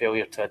squad, and their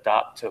failure to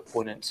adapt to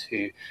opponents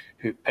who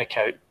pick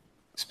out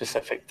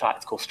specific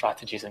tactical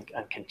strategies and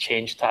can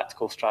change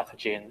tactical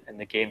strategy in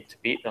the game to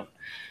beat them.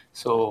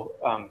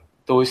 So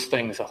those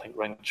things, I think,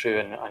 ring true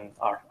and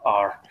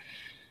are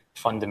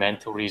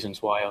fundamental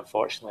reasons why,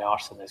 unfortunately,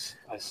 Arsene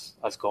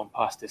has gone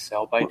past his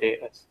sell-by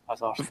date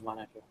as Arsenal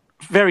manager.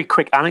 Very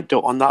quick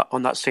anecdote on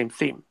that same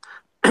theme.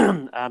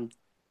 Tony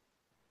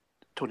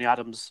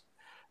Adams,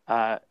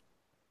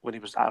 when he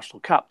was Arsenal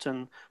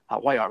captain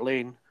at White Hart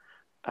Lane,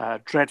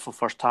 dreadful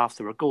first half.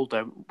 They were goal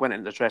down, went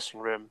into the dressing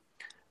room.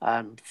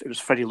 It was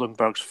Freddie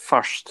Ljungberg's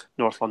first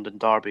North London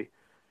derby.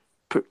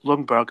 Put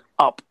Ljungberg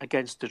up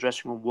against the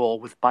dressing room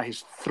wall by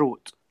his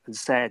throat and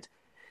said,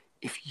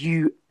 "If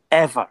you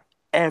ever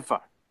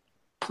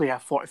play a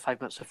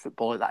 45 minutes of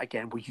football like that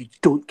again, where you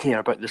don't care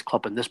about this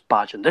club and this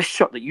badge and this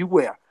shirt that you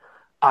wear,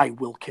 I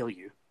will kill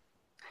you."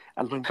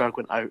 And Ljungberg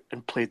went out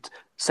and played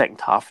second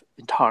half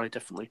entirely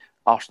differently.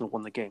 Arsenal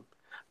won the game.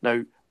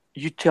 Now,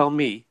 you tell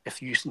me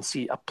if you can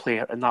see a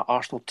player in that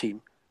Arsenal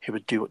team who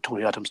would do what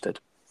Tony Adams did.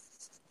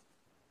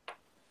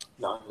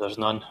 No, there's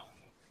none.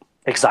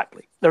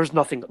 Exactly. There's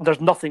nothing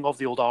of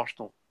the old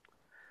Arsenal.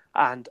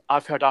 And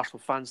I've heard Arsenal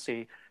fans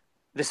say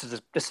this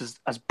is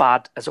as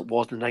bad as it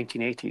was in the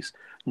 1980s.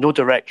 No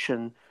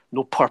direction,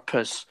 no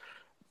purpose,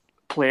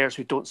 players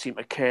who don't seem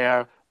to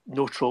care,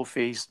 no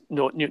trophies,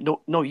 not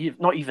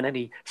even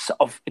any sort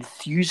of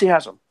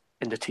enthusiasm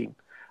in the team.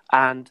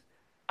 And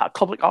at a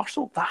club like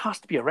Arsenal, that has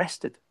to be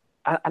arrested,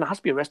 and it has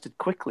to be arrested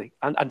quickly.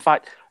 And in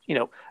fact,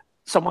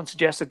 someone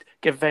suggested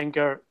give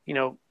Wenger,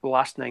 the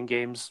last 9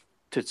 games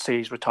to say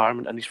his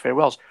retirement and his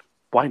farewells.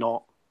 Why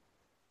not?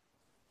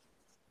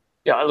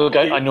 Yeah, look,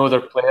 I know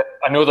there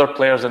are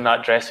players in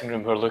that dressing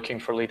room who are looking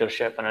for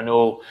leadership, and I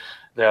know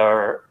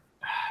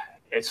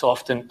it's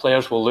often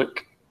players will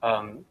look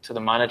to the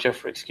manager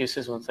for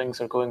excuses when things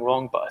are going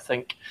wrong, but I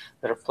think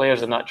there are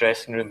players in that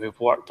dressing room who've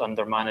worked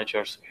under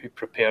managers who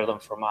prepare them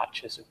for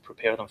matches, who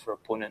prepare them for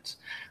opponents,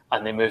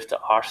 and they move to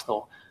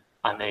Arsenal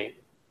and they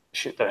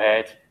shoot their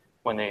head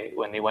when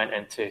they went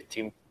into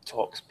team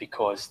talks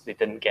because they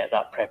didn't get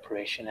that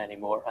preparation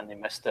anymore and they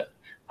missed it,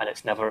 and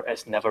it's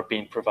never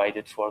been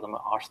provided for them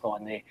at Arsenal,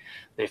 and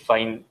they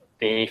find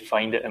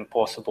it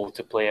impossible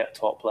to play at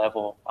top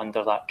level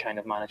under that kind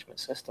of management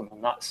system.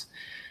 And that's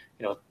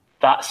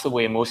the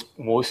way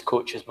most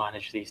coaches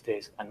manage these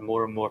days, and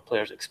more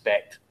players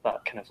expect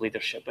that kind of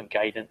leadership and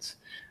guidance,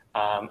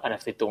 and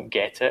if they don't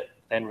get it,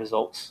 then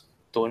results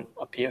don't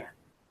appear.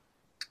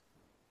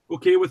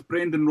 Okay, with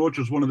Brendan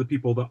Rodgers, one of the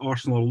people that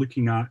Arsenal are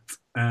looking at,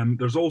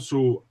 there's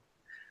also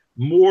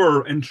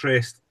more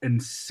interest in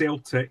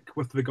Celtic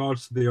with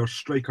regards to their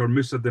striker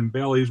Moussa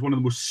Dembele, who's one of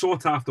the most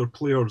sought-after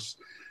players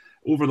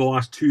over the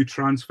last 2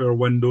 transfer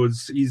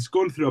windows. He's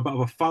gone through a bit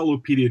of a fallow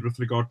period with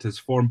regard to his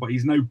form, but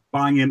he's now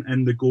banging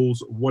in the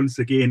goals once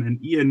again.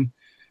 And Ian,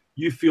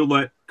 you feel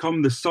that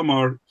come the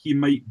summer, he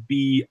might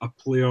be a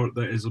player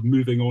that is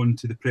moving on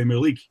to the Premier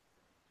League?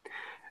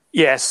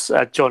 Yes,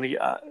 Johnny.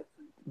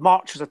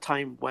 March is a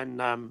time when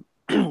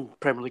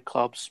Premier League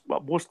clubs,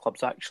 well, most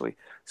clubs actually,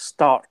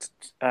 start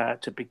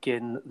to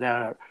begin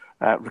their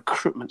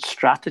recruitment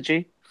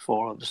strategy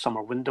for the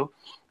summer window.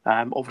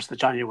 Obviously, the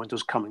January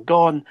window's come and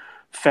gone.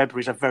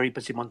 February is a very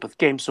busy month with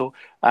games, so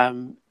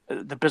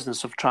the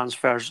business of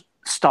transfers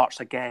starts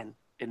again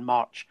in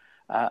March,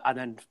 and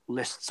then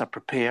lists are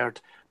prepared,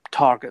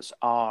 targets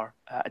are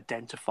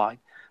identified,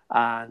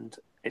 and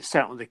it's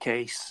certainly the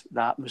case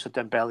that Moussa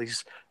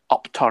Dembele's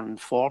upturn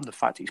form, the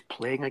fact he's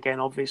playing again,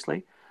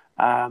 obviously,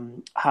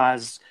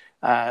 has,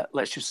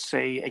 let's just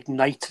say,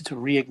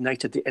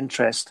 reignited the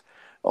interest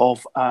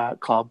of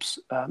clubs.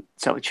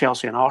 Certainly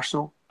Chelsea and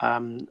Arsenal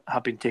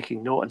have been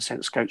taking note and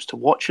sent scouts to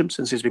watch him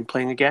since he's been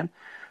playing again.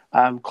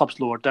 Clubs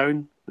lower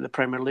down in the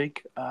Premier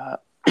League,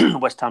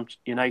 West Ham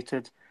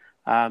United,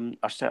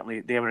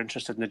 they were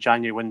interested in the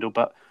January window,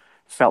 but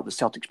felt that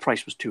Celtic's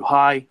price was too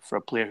high for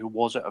a player who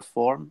was out of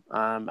form.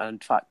 And in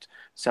fact,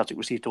 Celtic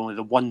received only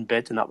the one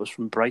bid, and that was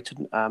from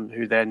Brighton,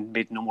 who then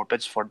made no more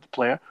bids for the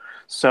player.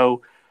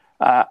 So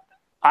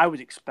I would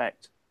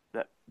expect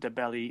that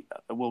Dembele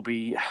will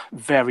be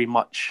very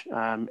much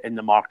in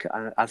the market.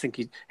 And I think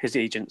his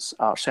agents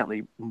are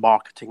certainly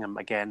marketing him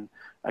again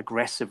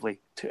aggressively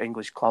to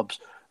English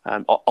clubs.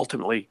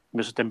 Ultimately,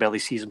 Mr.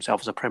 Dembele sees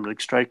himself as a Premier League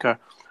striker.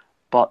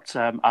 But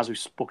as we've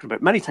spoken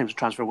about many times in the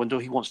transfer window,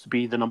 he wants to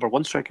be the number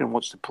one striker and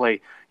wants to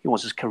play. He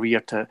wants his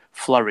career to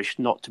flourish,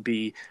 not to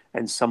be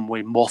in some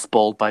way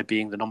mothballed by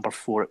being the number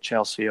 4 at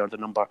Chelsea or the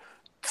number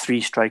 3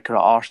 striker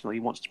at Arsenal. He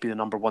wants to be the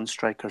number 1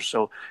 striker.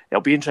 So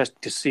it'll be interesting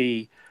to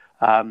see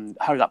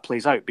how that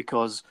plays out,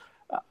 because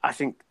I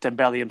think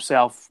Dembele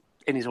himself,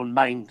 in his own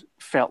mind,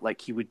 felt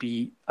like he would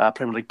be a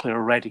Premier League player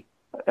already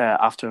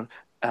after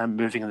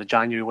moving in the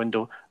January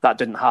window. That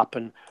didn't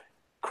happen.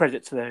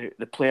 Credit to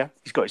the player.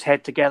 He's got his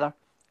head together,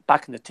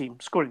 back in the team,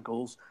 scoring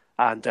goals,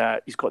 and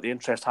he's got the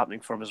interest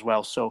happening for him as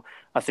well. So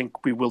I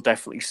think we will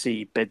definitely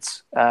see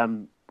bids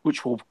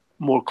which will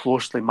more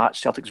closely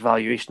match Celtic's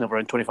valuation of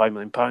around £25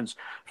 million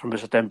from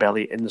Mr.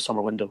 Dembele in the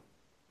summer window.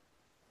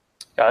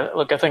 Yeah,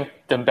 look, I think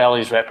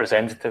Dembele's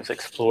representatives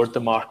explored the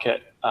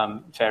market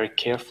very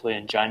carefully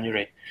in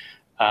January.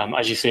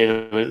 As you say,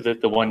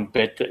 the one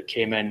bid that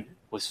came in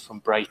was from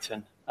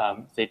Brighton.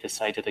 They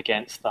decided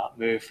against that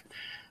move.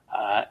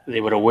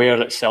 They were aware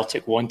that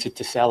Celtic wanted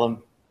to sell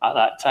him at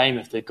that time.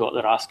 If they got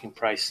their asking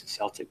price,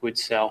 Celtic would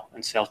sell,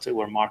 and Celtic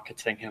were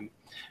marketing him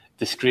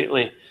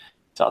discreetly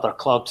to other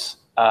clubs.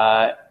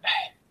 They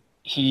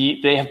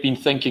have been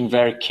thinking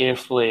very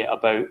carefully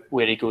about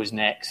where he goes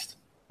next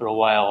for a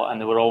while,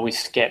 and they were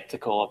always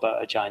sceptical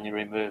about a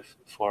January move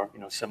for,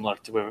 similar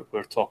to where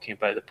we're talking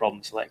about the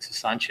problems Alexis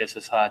Sanchez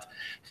has had,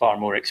 far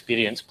more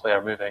experienced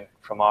player moving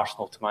from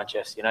Arsenal to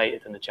Manchester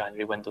United in the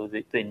January window.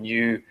 They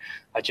knew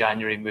a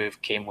January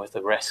move came with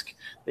the risk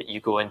that you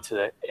go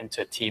into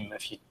a team.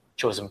 If you'd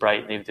chosen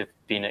Brighton, they would have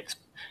been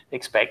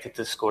expected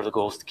to score the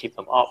goals to keep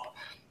them up.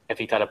 If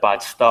he'd had a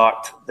bad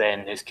start,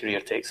 then his career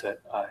takes a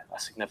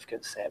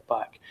significant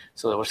setback.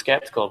 So they were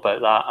sceptical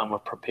about that and were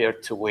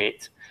prepared to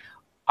wait.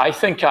 I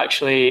think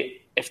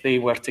actually if they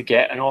were to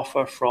get an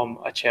offer from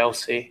a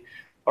Chelsea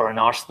or an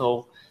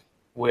Arsenal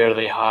where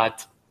they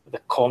had the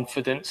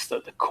confidence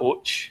that the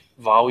coach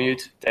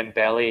valued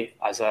Dembele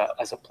as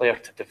a player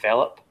to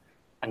develop,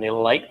 and they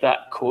liked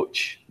that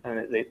coach,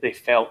 and they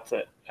felt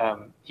that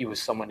he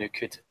was someone who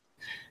could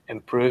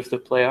improve the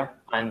player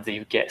and they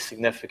would get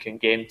significant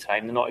game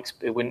time.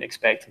 They wouldn't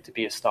expect him to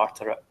be a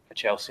starter at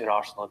Chelsea or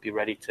Arsenal. They'd be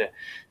ready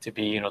to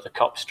be, the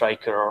cup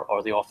striker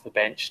or the off the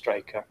bench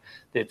striker.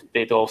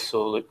 They'd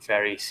also look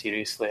very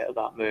seriously at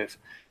that move.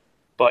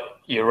 But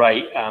you're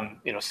right.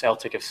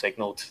 Celtic have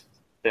signalled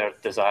their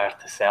desire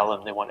to sell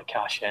him. They want to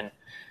cash in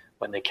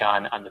when they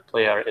can, and the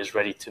player is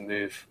ready to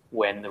move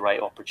when the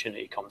right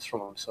opportunity comes from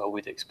him. So I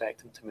would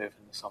expect him to move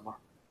in the summer.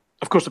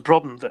 Of course, the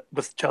problem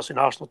with Chelsea and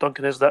Arsenal,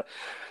 Duncan, is that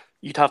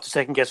you'd have to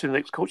second guess who the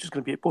next coach is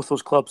going to be at both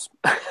those clubs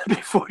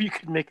before you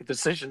can make a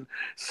decision.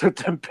 So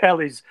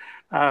Dembele's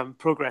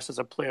progress as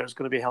a player is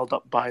going to be held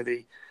up by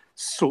the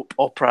soap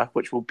opera,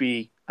 which will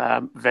be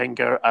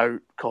Wenger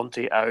out,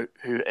 Conte out,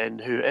 who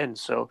in.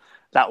 So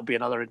that will be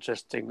another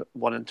interesting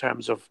one in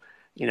terms of,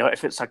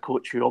 if it's a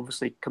coach who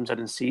obviously comes in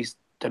and sees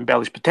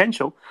Dembele's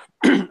potential.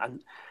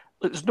 And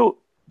there's no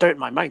doubt in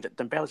my mind that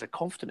Dembele's a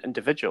confident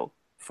individual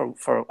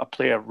for a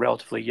player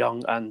relatively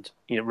young and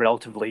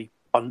relatively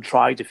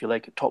untried, if you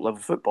like, at top level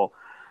football.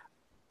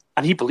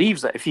 And he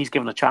believes that if he's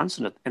given a chance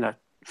in a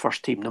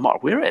first team, no matter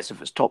where it is,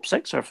 if it's top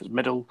 6 or if it's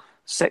middle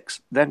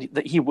 6, then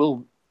that he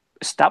will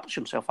establish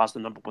himself as the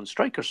number 1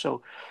 striker.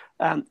 So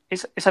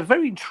it's a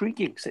very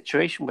intriguing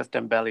situation with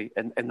Dembele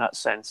in that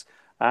sense,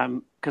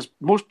 because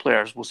most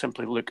players will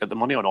simply look at the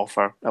money on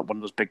offer at one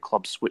of those big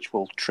clubs, which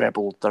will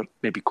treble their,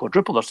 maybe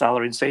quadruple their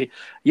salary, and say,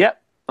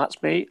 yep,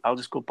 that's me, I'll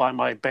just go buy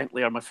my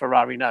Bentley or my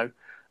Ferrari now.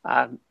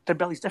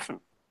 Dembele's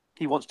different.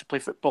 He wants to play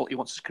football. He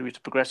wants his career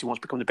to progress. He wants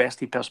to become the best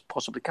he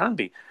possibly can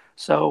be.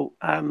 So,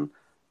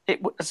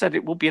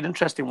 it will be an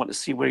interesting one to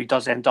see where he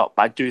does end up.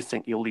 But I do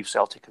think he'll leave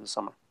Celtic in the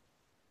summer.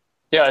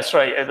 Yeah, that's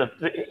right.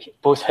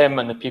 Both him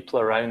and the people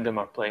around him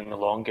are playing the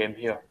long game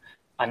here.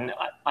 And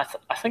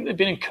I think they've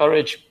been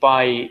encouraged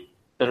by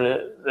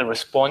the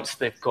response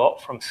they've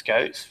got from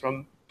scouts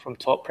from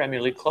top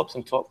Premier League clubs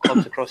and top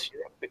clubs across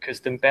Europe,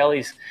 because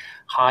Dembele's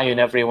high on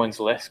everyone's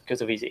list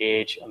because of his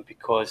age and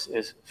because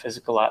his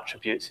physical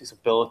attributes, his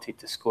ability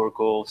to score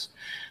goals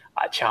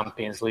at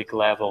Champions League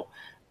level.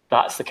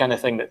 That's the kind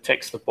of thing that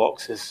ticks the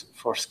boxes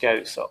for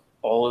scouts at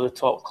all of the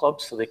top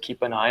clubs, so they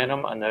keep an eye on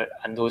him,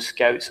 and those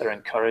scouts are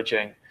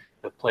encouraging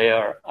the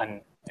player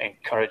and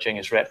encouraging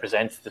his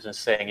representatives and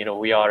saying,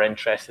 we are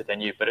interested in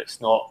you, but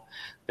it's not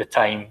the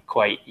time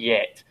quite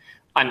yet.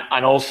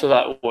 And also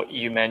that what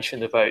you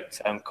mentioned about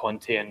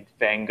Conte and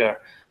Wenger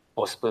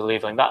possibly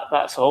leaving,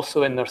 that's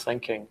also in their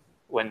thinking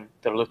when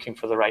they're looking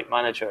for the right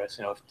manager.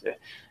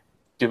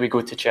 Do we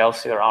go to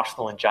Chelsea or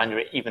Arsenal in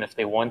January, even if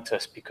they want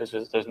us, because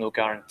there's no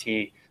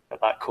guarantee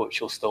that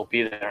coach will still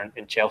be there.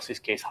 In Chelsea's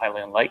case,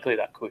 highly unlikely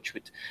that coach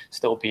would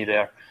still be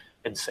there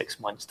in 6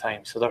 months'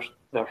 time. So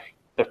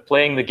they're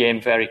playing the game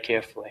very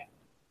carefully.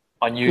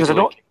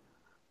 Unusually.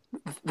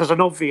 There's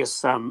an obvious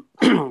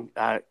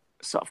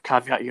sort of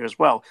caveat here as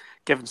well.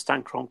 Given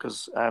Stan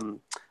Kroenke's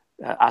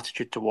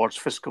attitude towards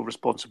fiscal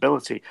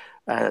responsibility,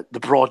 the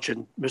Brodge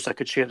and Musa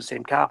could share the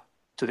same cab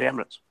to the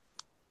Emirates.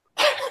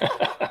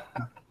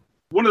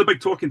 One of the big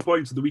talking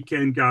points of the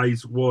weekend,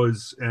 guys,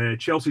 was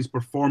Chelsea's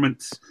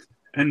performance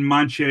in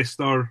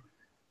Manchester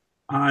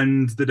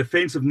and the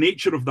defensive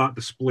nature of that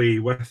display,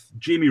 with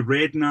Jamie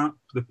Redknapp,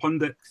 the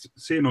pundit,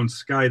 saying on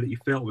Sky that he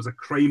felt it was a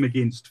crime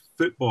against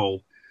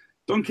football.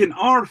 Duncan,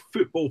 are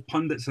football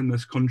pundits in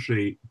this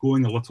country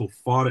going a little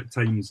far at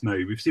times now?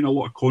 We've seen a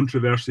lot of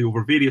controversy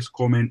over various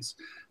comments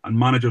and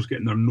managers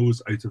getting their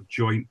nose out of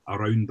joint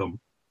around them.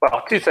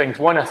 Well, two things.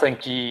 One, I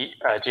think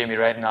Jamie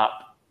Redknapp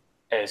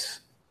is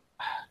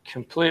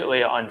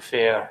completely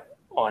unfair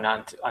on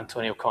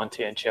Antonio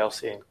Conte and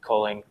Chelsea and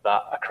calling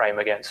that a crime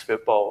against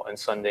football on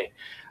Sunday.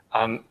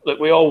 Look,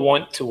 we all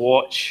want to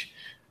watch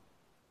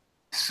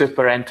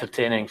super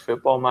entertaining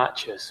football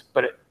matches,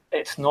 but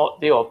it's not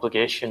the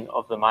obligation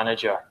of the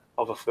manager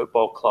of a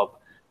football club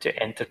to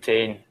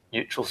entertain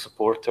neutral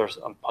supporters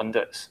and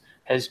pundits.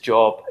 His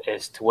job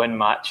is to win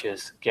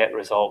matches, get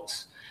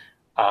results,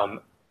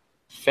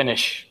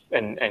 finish.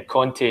 In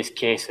Conte's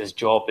case, his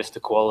job is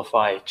to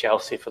qualify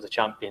Chelsea for the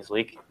Champions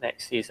League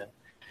next season.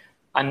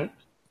 And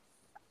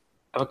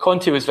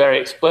Conte was very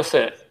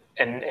explicit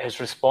in his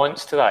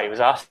response to that. He was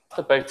asked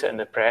about it in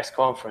the press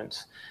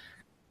conference.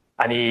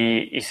 And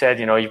he said,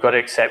 you've got to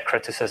accept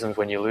criticisms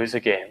when you lose a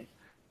game.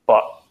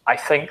 But I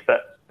think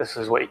that this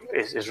is what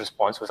his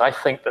response was. I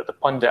think that the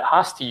pundit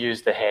has to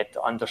use the head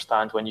to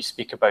understand when you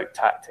speak about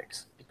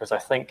tactics, because I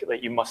think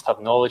that you must have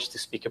knowledge to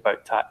speak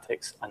about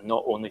tactics and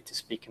not only to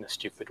speak in a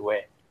stupid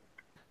way.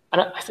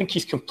 And I think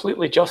he's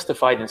completely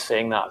justified in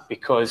saying that,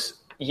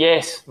 because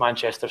yes,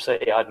 Manchester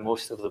City had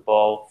most of the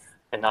ball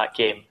in that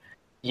game.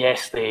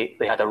 Yes, they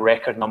had a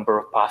record number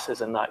of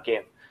passes in that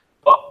game.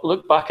 But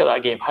look back at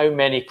that game. How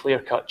many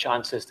clear-cut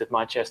chances did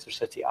Manchester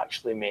City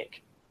actually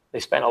make? They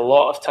spent a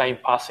lot of time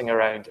passing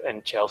around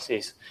in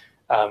Chelsea's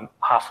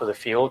half of the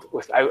field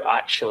without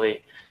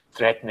actually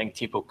threatening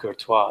Thibaut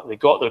Courtois. They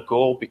got their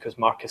goal because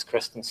Marcus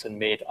Christensen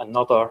made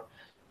another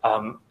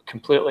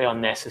completely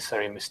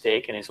unnecessary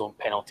mistake in his own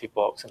penalty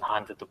box and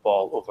handed the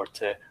ball over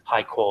to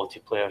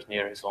high-quality players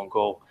near his own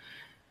goal.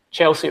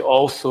 Chelsea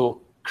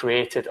also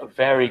created a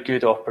very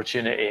good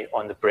opportunity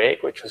on the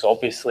break, which was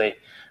obviously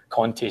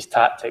Conte's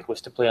tactic,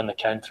 was to play on the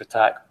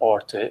counter-attack or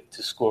to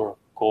score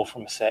a goal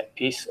from a set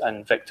piece.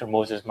 And Victor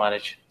Moses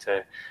managed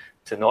to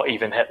not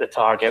even hit the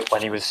target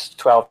when he was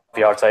 12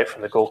 yards out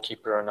from the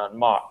goalkeeper and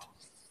unmarked.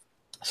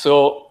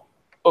 So,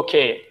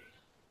 okay,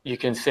 you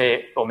can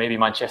say, well, maybe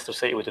Manchester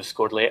City would have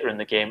scored later in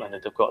the game and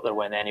they'd have got their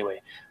win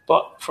anyway.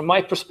 But from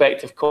my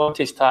perspective,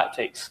 Conte's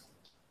tactics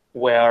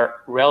were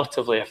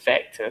relatively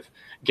effective,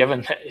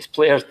 given that his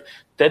players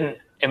weren't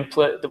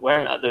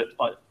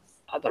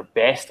at their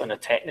best on a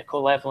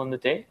technical level in the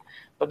day,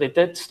 but they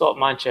did stop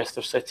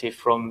Manchester City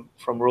from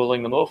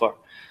rolling them over.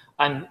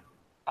 And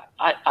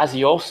as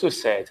he also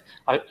said,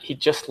 he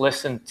just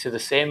listened to the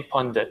same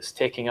pundits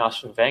taking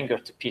Arsene Wenger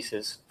to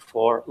pieces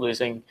for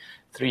losing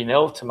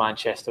 3-0 to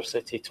Manchester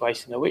City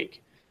twice in a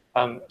week.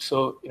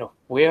 So,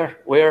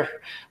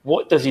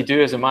 what does he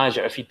do as a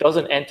manager? If he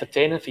doesn't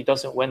entertain, if he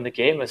doesn't win the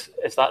game, is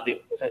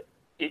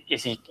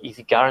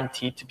he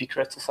guaranteed to be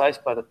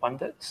criticised by the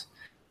pundits?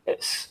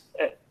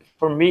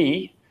 For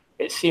me,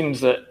 it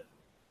seems that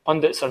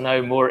pundits are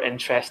now more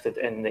interested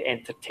in the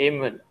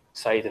entertainment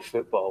side of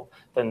football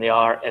than they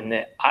are in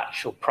the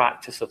actual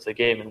practice of the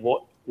game and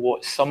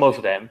what some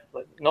of them,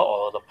 not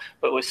all of them,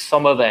 but what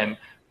some of them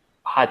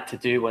had to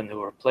do when they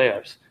were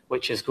players,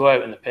 which is go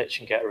out on the pitch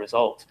and get a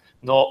result,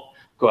 not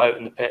go out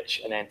on the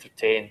pitch and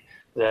entertain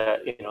the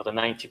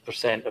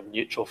 90% of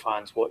neutral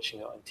fans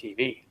watching it on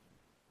TV.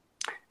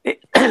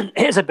 It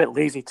is a bit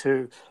lazy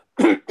to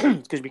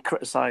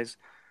criticise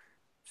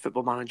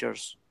football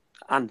managers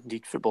and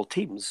indeed football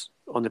teams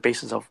on the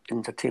basis of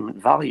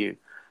entertainment value.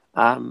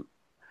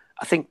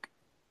 I think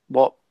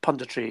what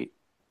punditry,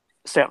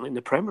 certainly in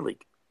the Premier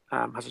League,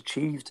 has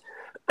achieved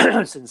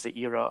since the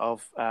era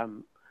of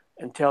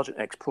intelligent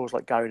ex-pros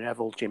like Gary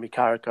Neville, Jamie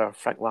Carragher,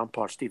 Frank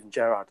Lampard, Steven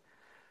Gerrard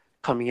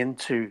coming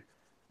into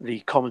the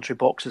commentary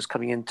boxes,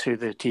 coming into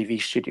the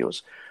TV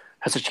studios,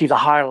 has achieved a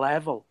higher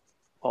level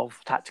of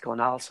tactical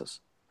analysis,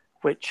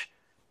 which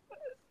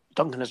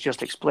Duncan has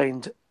just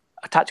explained.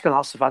 A tactical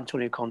analysis of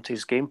Antonio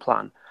Conte's game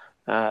plan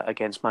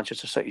against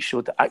Manchester City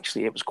showed that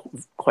actually it was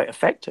quite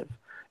effective.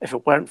 If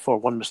it weren't for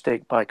one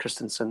mistake by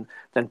Christensen,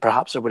 then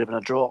perhaps there would have been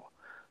a draw.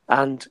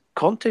 And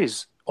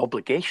Conte's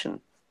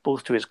obligation,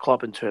 both to his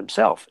club and to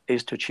himself,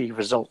 is to achieve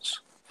results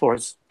for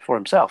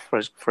himself,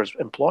 for his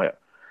employer.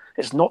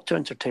 It's not to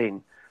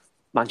entertain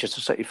Manchester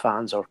City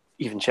fans or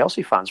even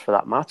Chelsea fans for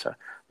that matter.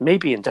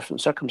 Maybe in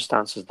different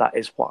circumstances that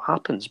is what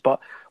happens, but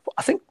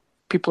I think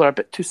people are a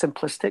bit too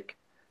simplistic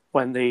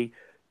when they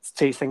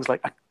say things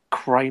like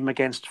crime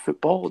against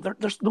football.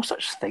 There's no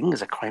such thing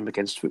as a crime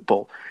against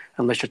football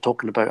unless you're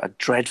talking about a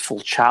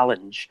dreadful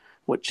challenge,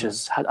 which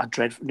has had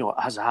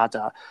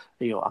a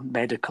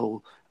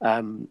medical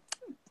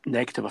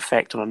negative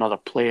effect on another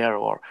player,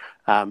 or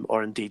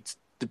indeed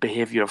the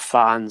behaviour of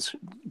fans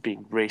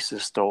being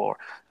racist or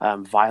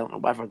violent or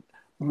whatever.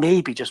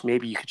 Maybe, just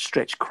maybe, you could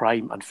stretch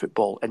crime and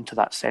football into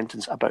that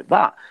sentence about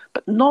that,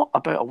 but not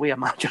about a way a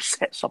manager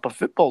sets up a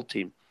football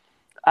team.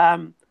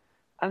 And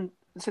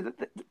so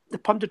the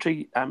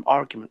punditry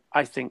argument,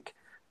 I think,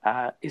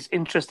 is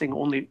interesting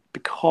only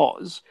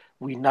because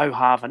we now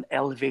have an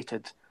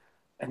elevated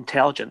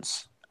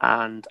intelligence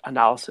and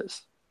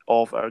analysis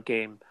of our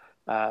game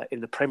in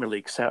the Premier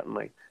League,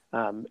 certainly,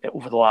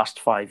 over the last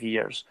 5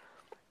 years,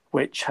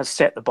 which has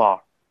set the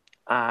bar.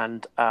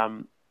 And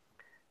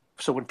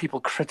so when people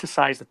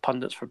criticise the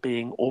pundits for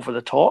being over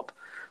the top,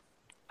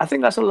 I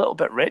think that's a little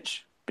bit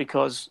rich,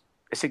 because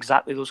it's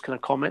exactly those kind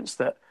of comments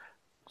that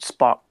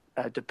spark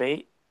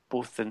debate,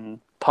 both in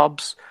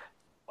pubs,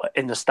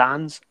 in the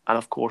stands, and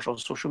of course on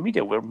social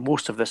media, where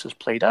most of this is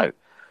played out.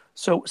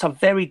 So it's a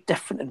very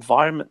different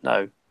environment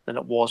now than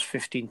it was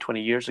 15,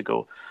 20 years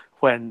ago,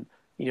 when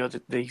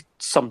the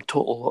sum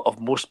total of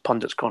most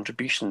pundits'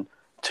 contribution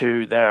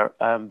to their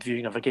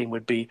viewing of a game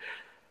would be,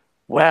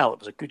 well, it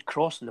was a good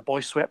cross and the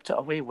boy swept it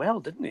away well,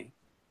 didn't he?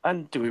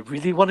 And do we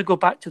really want to go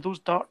back to those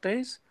dark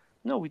days?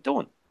 No, we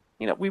don't.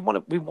 We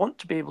want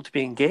to be able to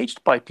be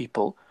engaged by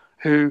people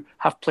who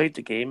have played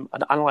the game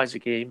and analysed the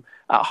game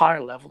at a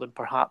higher level than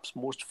perhaps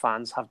most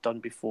fans have done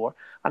before.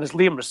 And as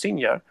Liam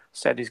Rosenior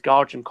said in his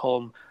Guardian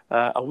column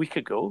a week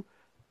ago,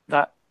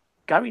 that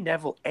Gary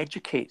Neville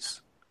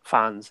educates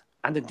fans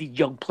and indeed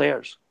young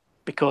players,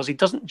 because he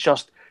doesn't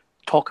just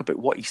talk about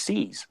what he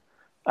sees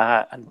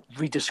and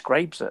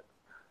re-describes it.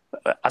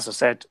 As I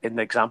said in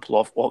the example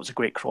of, it was a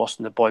great cross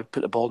and the boy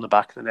put the ball in the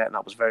back of the net and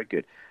that was very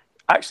good.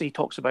 Actually, he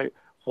talks about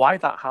why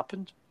that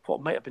happened,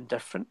 what might have been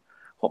different,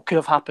 what could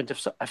have happened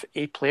if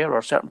a player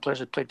or certain players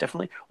had played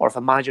differently, or if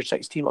a manager set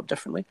his team up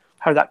differently,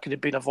 how that could have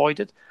been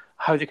avoided,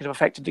 how they could have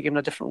affected the game in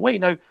a different way.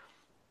 Now,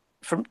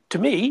 to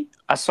me,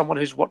 as someone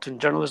who's worked in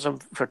journalism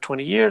for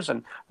 20 years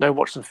and now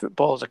works in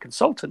football as a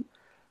consultant,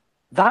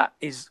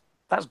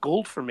 that's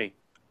gold for me.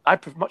 I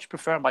much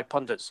prefer my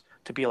pundits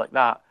to be like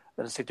that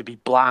than to say to be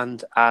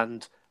bland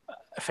and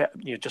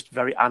just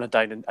very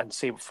anodyne and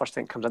say what first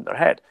thing comes into their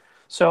head.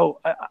 So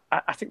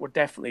I think we're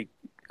definitely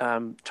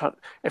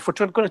if we're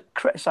going to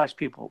criticise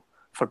people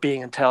for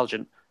being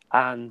intelligent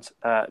and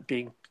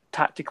being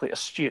tactically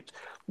astute,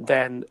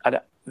 then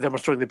we're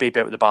throwing the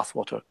baby out with the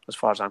bathwater, as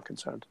far as I'm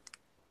concerned.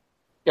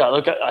 Yeah,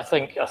 look, I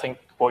think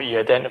what you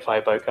identify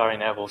about Gary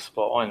Neville's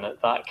spot on,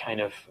 that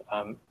kind of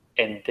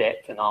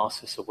in-depth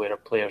analysis of where a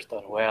player's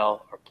done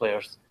well or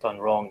player's done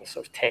wrong, the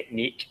sort of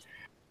technique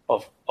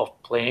of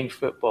playing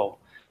football,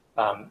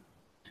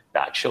 the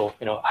actual,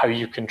 how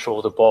you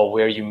control the ball,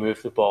 where you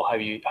move the ball, how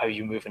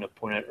you move an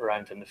opponent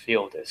around in the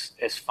field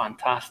is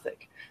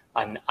fantastic,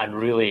 and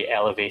really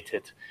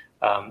elevated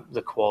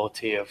the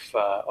quality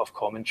of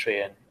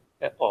commentary and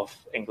of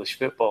English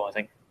football. I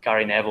think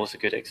Gary Neville's a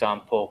good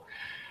example.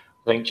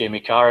 I think Jamie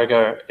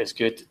Carragher is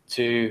good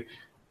too.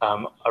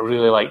 I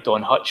really like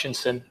Don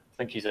Hutchinson. I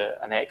think he's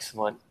an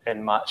excellent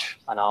in-match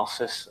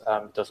analysis.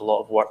 Does a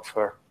lot of work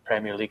for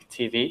Premier League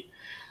TV.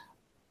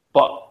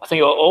 But I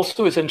think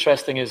also what's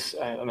interesting is,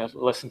 I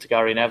listened to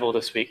Gary Neville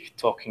this week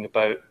talking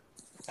about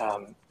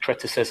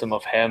criticism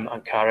of him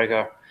and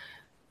Carragher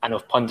and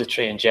of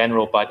punditry in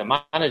general by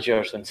the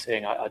managers, and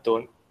saying, I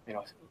don't,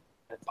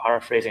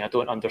 paraphrasing, I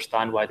don't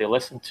understand why they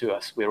listen to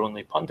us. We're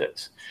only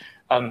pundits.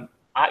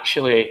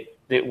 Actually,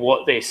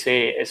 what they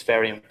say is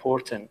very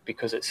important,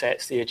 because it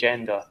sets the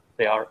agenda.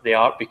 They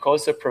are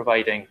because they're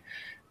providing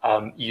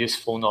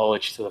useful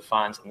knowledge to the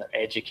fans and they're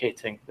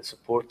educating the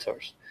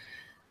supporters.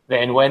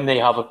 Then when they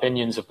have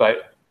opinions about,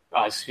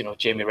 as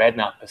Jamie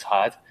Redknapp has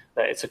had,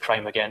 that it's a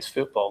crime against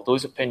football,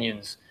 those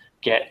opinions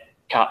get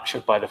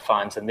captured by the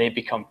fans and they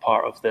become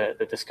part of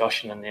the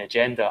discussion and the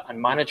agenda.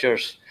 And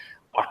managers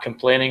are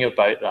complaining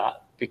about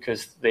that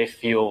because they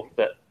feel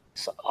that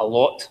a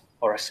lot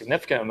or a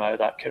significant amount of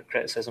that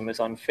criticism is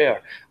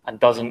unfair and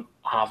doesn't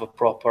have a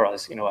proper,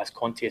 as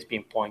Conte has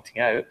been pointing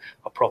out,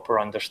 a proper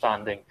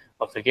understanding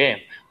of the game.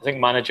 I think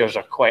managers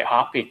are quite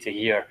happy to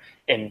hear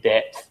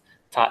in-depth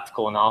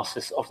tactical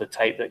analysis of the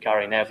type that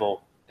Gary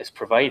Neville is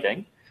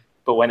providing.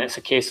 But when it's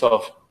a case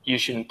of, you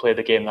shouldn't play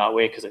the game that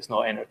way because it's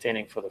not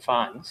entertaining for the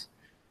fans,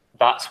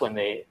 that's when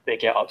they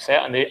get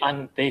upset,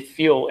 and they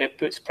feel it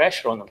puts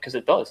pressure on them, because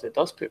it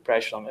does put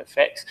pressure on them. It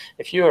affects,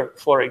 if you're,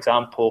 for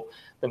example,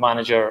 the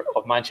manager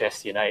of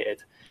Manchester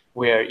United,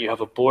 where you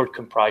have a board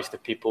comprised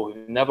of people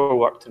who've never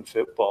worked in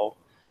football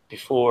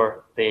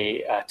before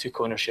they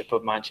took ownership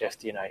of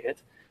Manchester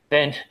United,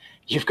 then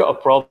you've got a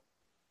problem,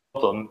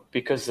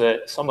 because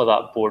some of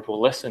that board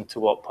will listen to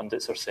what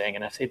pundits are saying,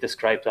 and if they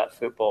describe that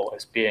football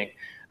as being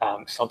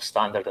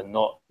substandard and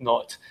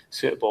not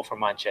suitable for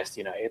Manchester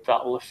United,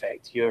 that will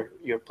affect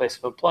your place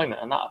of employment,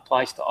 and that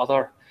applies to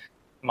other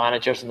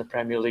managers in the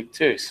Premier League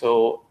too.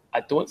 So I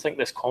don't think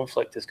this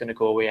conflict is going to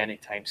go away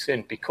anytime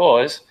soon,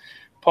 because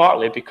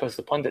partly because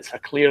the pundits are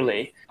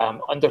clearly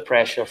under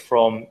pressure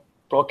from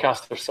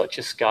broadcasters such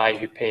as Sky,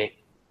 who pay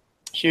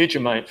huge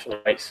amount for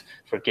the rights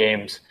for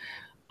games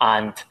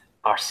and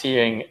are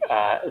seeing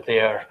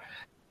their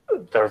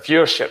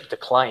viewership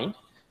decline.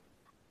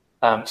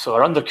 So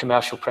are under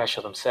commercial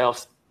pressure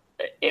themselves.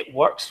 It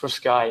works for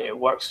Sky, it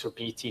works for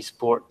BT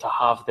Sport to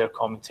have their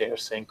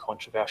commentators saying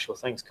controversial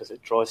things because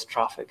it draws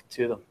traffic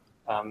to them.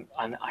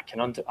 And I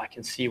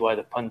can see why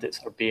the pundits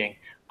are being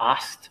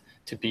asked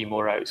to be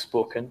more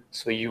outspoken.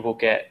 So you will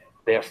get,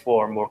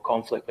 therefore, more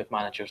conflict with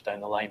managers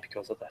down the line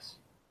because of this.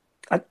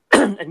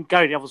 In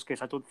Gary Neville's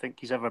case, I don't think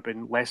he's ever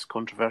been less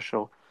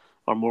controversial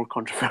or more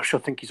controversial.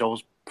 I think he's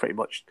always pretty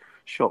much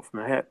shot from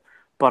the hip.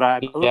 But a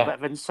little bit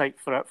of insight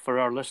for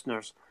our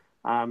listeners.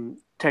 10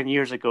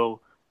 years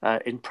ago,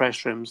 in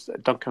press rooms,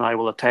 Duncan and I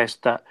will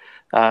attest that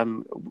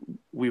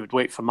we would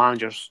wait for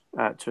managers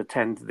to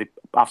attend the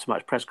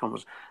after-match press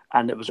conference,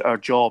 and it was our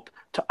job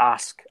to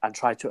ask and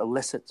try to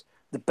elicit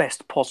the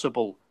best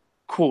possible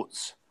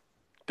quotes,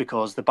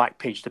 because the back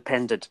page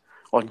depended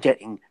on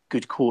getting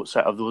good quotes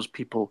out of those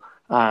people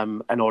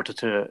in order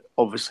to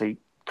obviously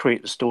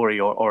create the story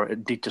or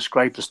indeed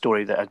describe the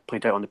story that had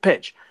played out on the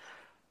pitch.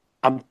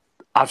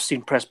 I've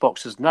seen press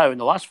boxes now in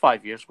the last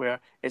 5 years where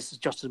it's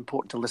just as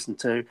important to listen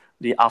to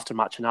the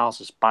after-match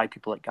analysis by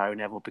people like Gary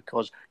Neville,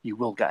 because you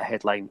will get a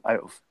headline out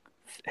of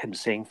him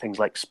saying things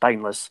like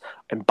spineless,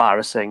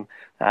 embarrassing,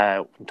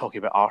 when talking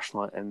about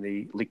Arsenal in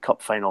the League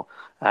Cup final,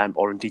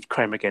 or indeed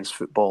crime against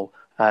football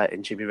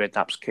in Jamie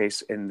Redknapp's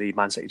case in the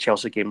Man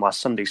City-Chelsea game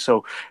last Sunday.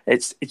 So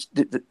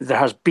there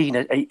has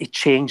been a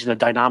change in the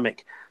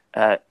dynamic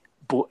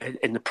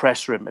in the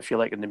press room, if you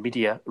like, in the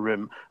media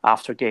room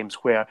after games,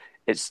 where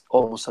it's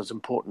almost as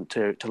important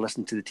to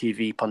listen to the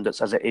TV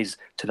pundits as it is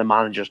to the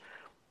managers.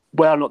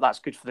 Whether or not that's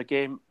good for the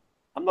game,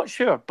 I'm not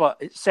sure, but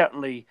it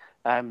certainly,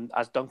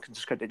 as Duncan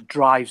described, it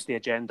drives the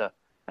agenda.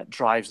 It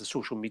drives the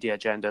social media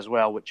agenda as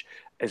well, which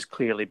has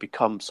clearly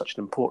become such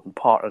an important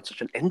part, or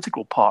such an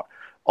integral part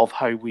of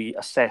how we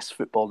assess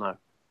football now.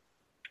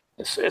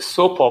 It's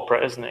soap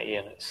opera, isn't it,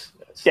 Ian?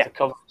 The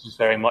coverage is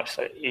very much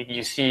so.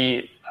 You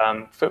see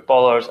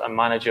footballers and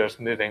managers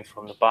moving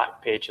from the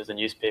back page of the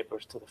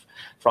newspapers to the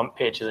front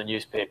page of the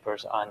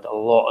newspapers, and a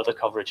lot of the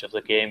coverage of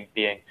the game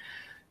being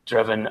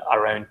driven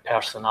around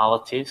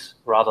personalities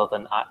rather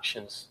than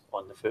actions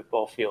on the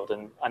football field.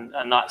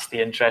 And that's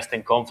the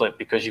interesting conflict,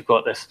 because you've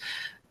got this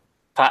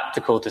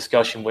tactical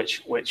discussion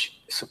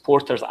which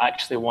supporters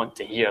actually want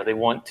to hear. They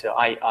want to.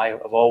 I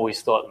have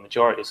always thought the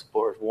majority of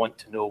supporters want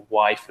to know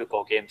why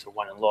football games are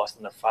won and lost,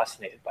 and they're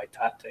fascinated by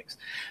tactics.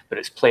 But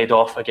it's played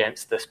off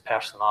against this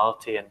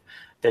personality, and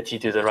did he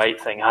do the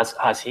right thing?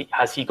 Has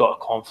he got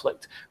a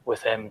conflict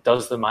with him?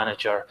 Is the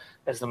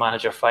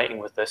manager fighting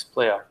with this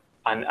player?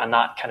 And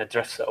that kind of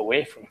drifts it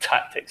away from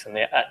tactics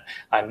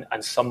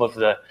and some of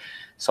the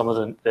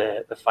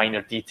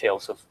finer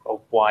details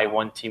of why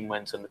one team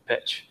wins on the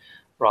pitch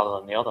rather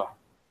than the other.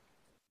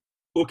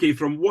 Okay,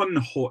 from one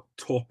hot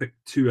topic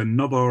to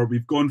another,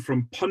 we've gone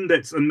from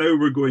pundits and now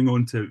we're going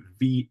on to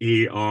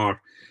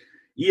VAR.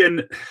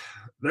 Ian,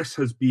 this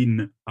has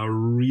been a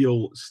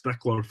real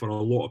stickler for a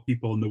lot of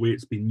people in the way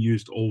it's been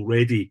used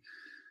already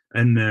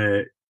in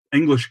the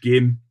English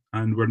game,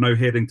 and we're now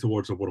heading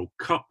towards a World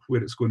Cup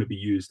where it's going to be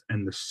used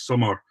in the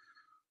summer.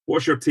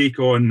 What's your take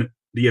on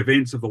the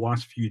events of the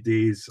last few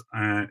days,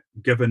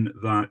 given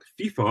that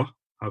FIFA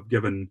have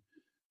given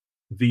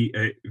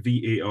VAR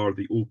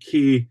the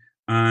okay,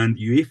 and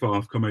UEFA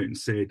have come out and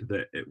said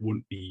that it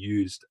won't be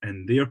used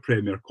in their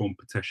Premier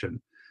competition?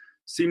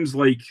 Seems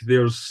like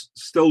there's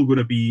still going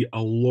to be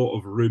a lot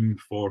of room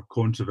for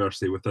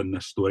controversy within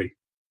this story.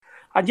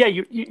 And yeah,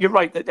 you're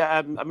right. That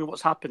I mean,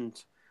 what's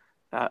happened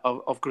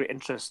of great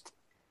interest,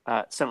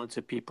 certainly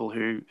to people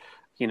who,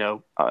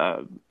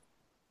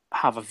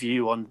 have a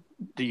view on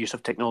the use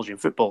of technology in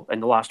football in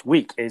the last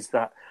week, is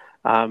that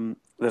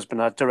there's been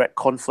a direct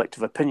conflict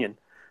of opinion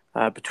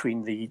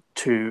between the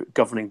two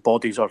governing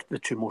bodies, or the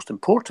two most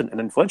important and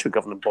influential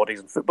governing bodies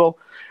in football.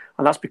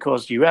 And that's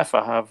because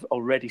UEFA have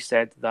already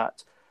said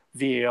that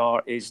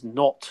VAR is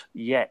not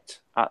yet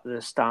at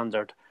the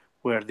standard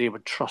where they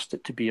would trust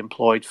it to be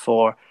employed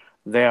for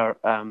their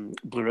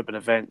blue ribbon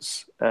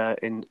events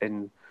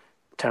in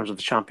terms of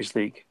the Champions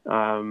League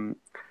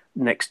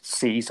next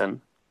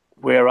season.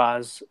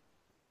 Whereas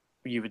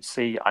you would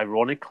see,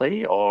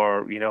 ironically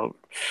or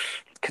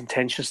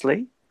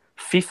contentiously,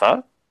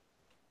 FIFA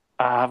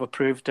have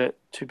approved it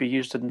to be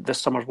used in this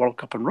summer's World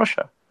Cup in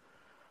Russia.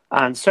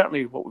 And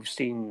certainly what we've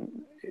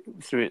seen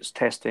through its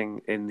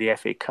testing in the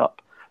FA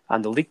Cup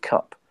and the League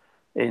Cup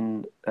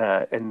in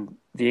the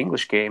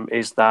English game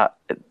is that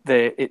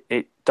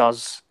it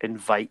does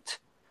invite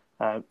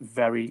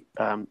very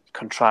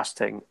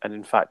contrasting and,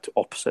 in fact,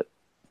 opposite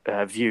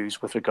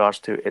views with regards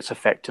to its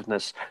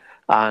effectiveness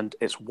and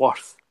its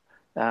worth.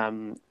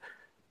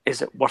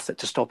 Is it worth it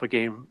to stop a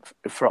game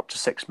for up to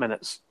 6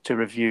 minutes to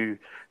review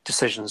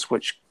decisions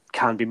which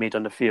can be made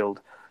on the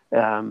field?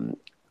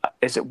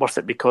 is it worth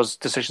it because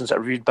decisions that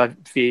are reviewed by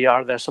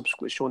VAR they're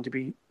subsequently shown to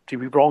be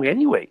wrong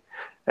anyway?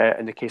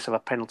 In the case of a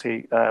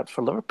penalty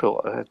for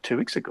Liverpool 2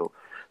 weeks ago.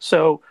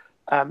 So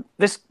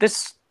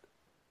this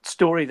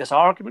story, this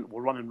argument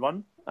will run and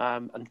run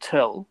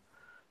until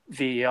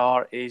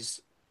VAR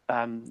is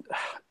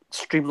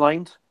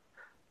streamlined,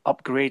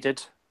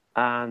 upgraded,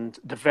 and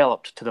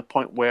developed to the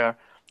point where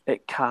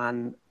it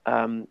can,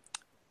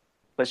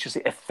 let's just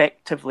say,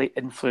 effectively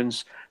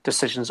influence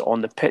decisions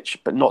on the pitch,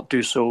 but not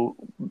do so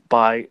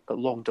by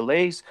long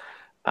delays.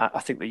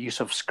 I think the use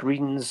of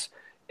screens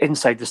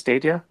inside the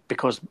stadia,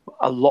 because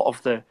a lot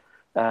of the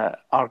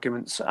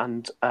arguments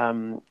and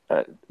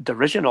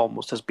derision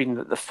almost has been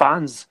that the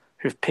fans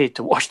who've paid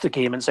to watch the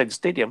game inside the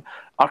stadium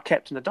are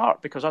kept in the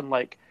dark, because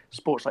unlike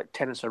sports like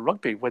tennis or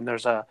rugby, when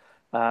there's a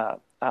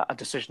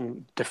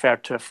decision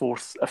deferred to a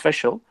fourth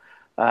official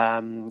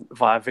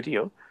via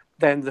video,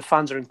 then the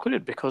fans are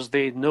included because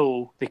they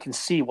know they can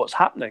see what's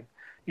happening.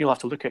 You'll have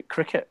to look at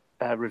cricket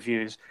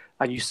reviews,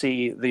 and you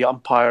see the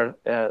umpire,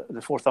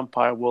 the fourth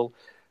umpire, will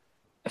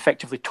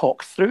effectively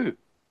talk through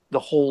the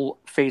whole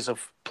phase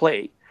of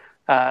play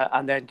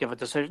and then give a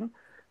decision.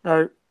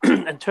 Now,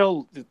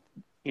 until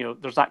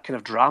there's that kind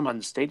of drama in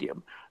the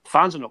stadium,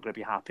 fans are not going to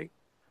be happy.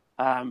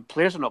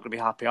 Players are not going to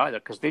be happy either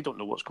because they don't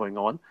know what's going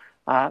on.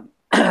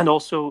 And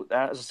also,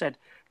 as I said,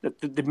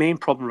 the main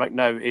problem right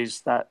now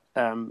is that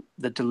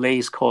the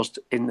delays caused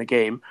in the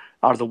game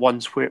are the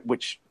ones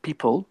which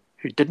people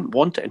who didn't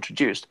want it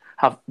introduced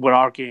were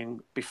arguing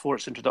before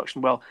its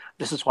introduction. Well,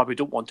 this is why we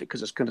don't want it,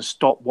 because it's going to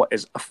stop what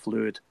is a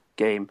fluid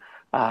game,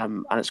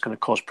 and it's going to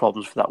cause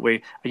problems for that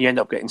way. And you end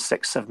up getting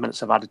 6-7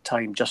 minutes of added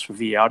time just for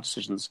VAR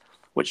decisions,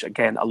 which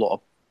again, a lot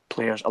of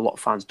players, a lot of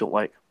fans don't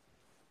like.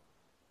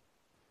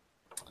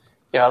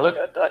 Yeah, look,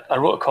 I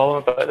wrote a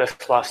column about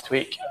this last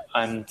week,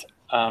 and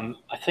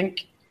I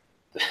think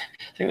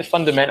the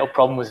fundamental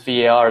problem with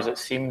VAR is it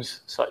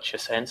seems such a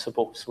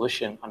sensible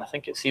solution, and I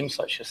think it seems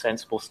such a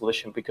sensible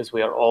solution because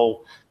we are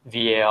all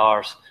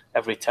VARs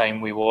every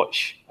time we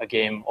watch a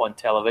game on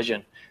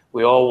television.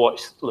 We all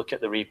look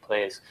at the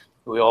replays.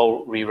 We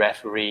all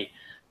re-referee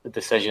the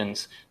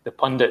decisions. The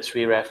pundits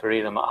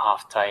re-referee them at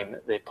half-time.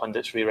 The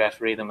pundits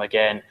re-referee them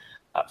again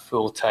at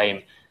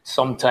full-time.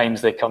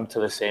 Sometimes they come to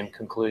the same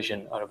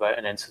conclusion about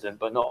an incident,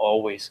 but not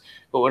always.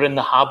 But we're in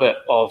the habit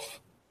of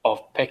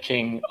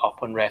picking up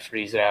on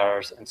referees'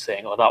 errors and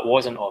saying, oh, that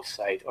wasn't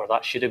offside, or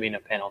that should have been a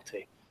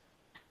penalty.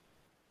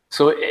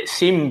 So it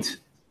seemed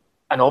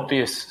an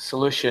obvious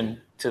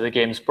solution to the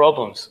game's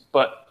problems.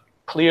 But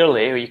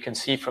clearly, you can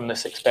see from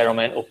this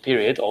experimental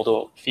period,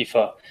 although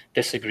FIFA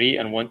disagree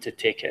and want to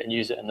take it and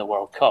use it in the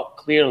World Cup,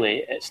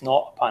 clearly it's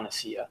not a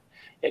panacea.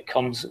 It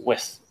comes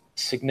with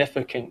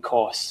significant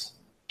costs,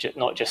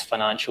 not just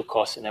financial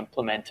costs in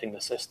implementing the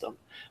system,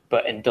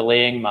 but in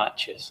delaying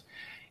matches.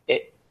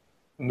 It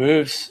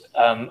moves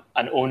an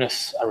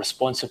onus, a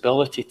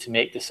responsibility to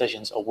make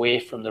decisions away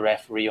from the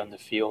referee on the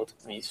field.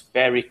 I mean, it's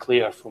very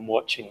clear from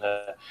watching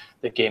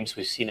the games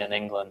we've seen in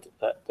England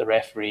that the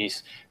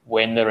referees,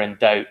 when they're in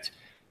doubt,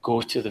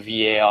 go to the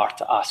VAR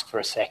to ask for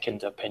a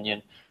second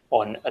opinion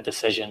on a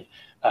decision,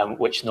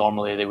 which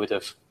normally they would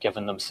have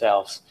given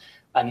themselves.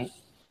 And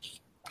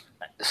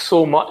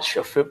so much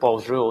of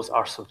football's rules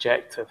are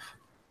subjective.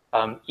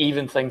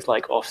 Even things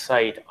like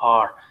offside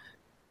are,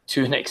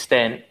 to an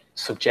extent,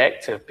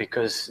 subjective,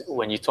 because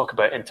when you talk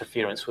about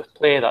interference with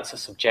play, that's a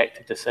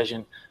subjective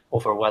decision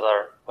over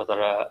whether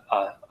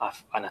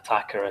an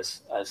attacker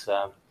has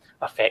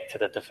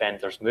affected a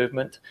defender's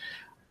movement.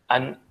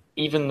 And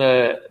even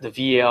the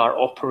VAR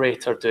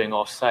operator doing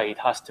offside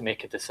has to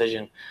make a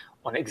decision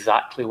on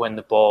exactly when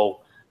the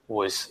ball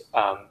was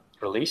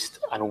released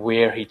and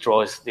where he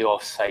draws the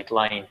offside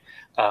line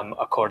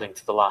according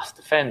to the last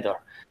defender.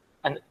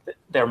 And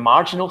they're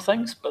marginal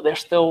things, but they're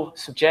still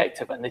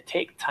subjective and they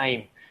take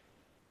time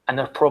and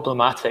they're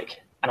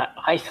problematic. And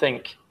I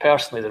think,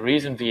 personally, the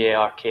reason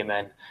VAR came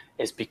in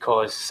is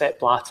because Sepp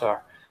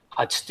Blatter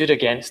had stood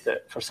against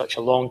it for such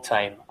a long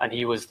time, and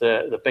he was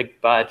the big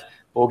bad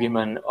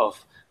bogeyman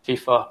of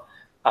FIFA.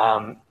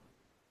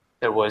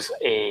 There was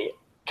a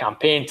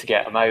campaign to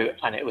get him out,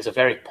 and it was a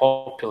very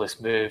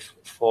populist move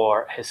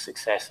for his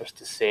successors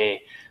to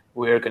say,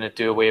 we're going to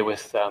do away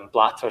with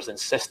Blatter's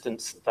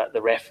insistence that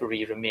the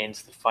referee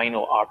remains the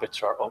final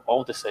arbiter of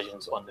all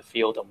decisions on the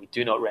field, and we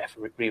do not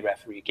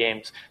re-referee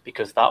games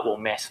because that will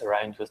mess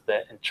around with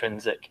the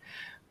intrinsic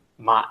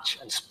match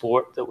and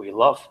sport that we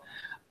love.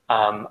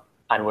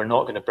 And we're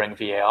not going to bring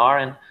VAR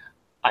in.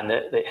 And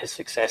his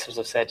successors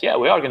have said, yeah,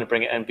 we are going to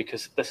bring it in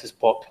because this is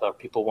popular.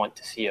 People want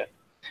to see it.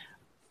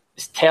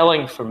 It's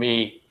telling for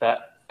me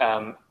that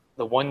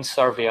the one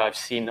survey I've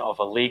seen of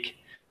a league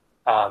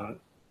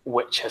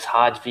which has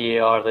had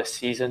VAR this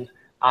season,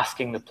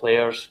 asking the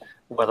players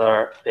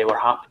whether they were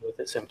happy with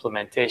its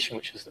implementation,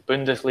 which was the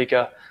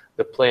Bundesliga,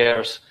 the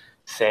players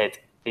said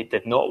they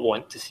did not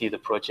want to see the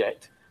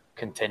project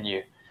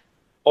continue.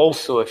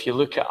 Also, if you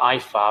look at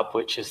IFAB,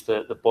 which is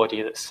the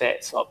body that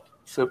sets up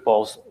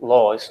football's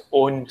laws,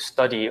 own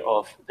study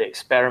of the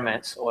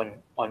experiments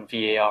on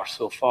VAR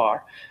so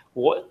far,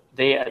 what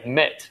they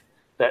admit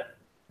that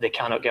they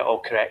cannot get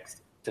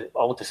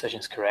all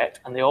decisions correct.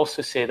 And they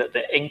also say that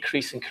the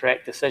increase in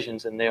correct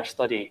decisions in their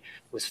study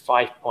was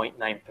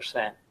 5.9%,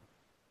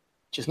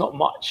 which is not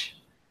much.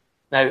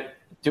 Now,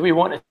 do we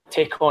want to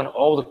take on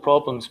all the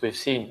problems we've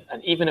seen?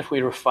 And even if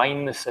we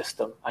refine the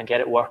system and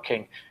get it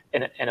working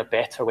in a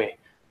better way,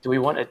 do we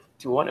want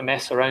to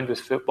mess around with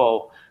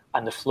football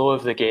and the flow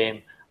of the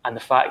game and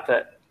the fact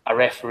that a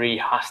referee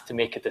has to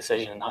make a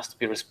decision and has to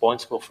be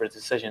responsible for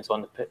decisions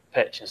on the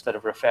pitch instead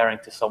of referring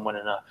to someone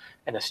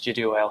in a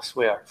studio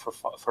elsewhere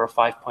for a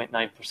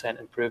 5.9%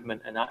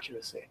 improvement in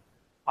accuracy?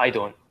 I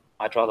don't.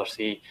 I'd rather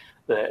see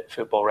the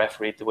football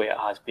refereed the way it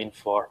has been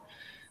for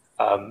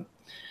over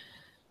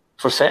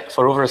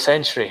a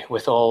century,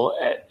 with all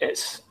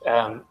its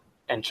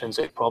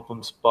intrinsic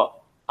problems, but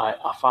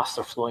a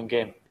faster flowing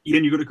game.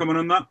 Ian, you got to come in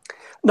on that?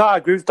 No, I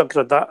agree with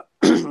Duncan on that.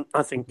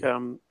 I think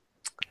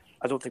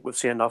I don't think we've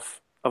seen enough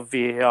of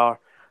VAR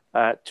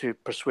to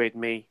persuade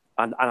me,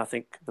 and I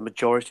think the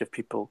majority of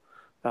people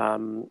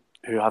who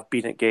have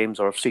been at games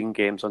or have seen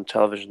games on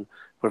television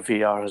where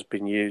VAR has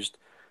been used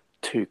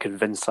to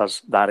convince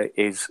us that it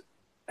is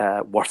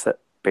worth it.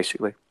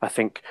 Basically, I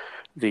think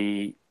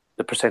the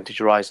percentage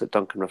rise that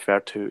Duncan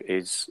referred to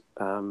is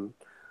kind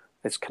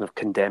of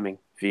condemning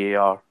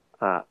VAR,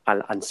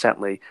 and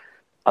certainly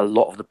a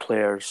lot of the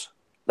players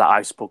that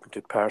I've spoken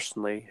to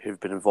personally who've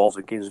been involved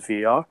in games of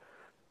VAR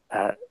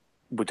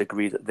would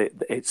agree that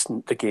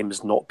the game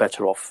is not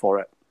better off for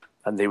it,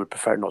 and they would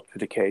prefer not to be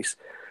the case.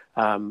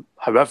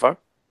 However,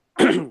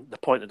 the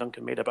point that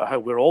Duncan made about how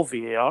we're all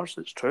VARs,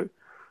 it's true.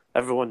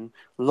 Everyone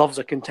loves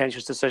a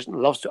contentious decision,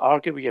 loves to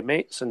argue with your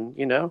mates and,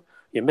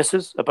 your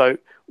missus about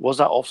was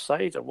that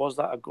offside or was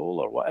that a goal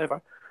or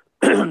whatever.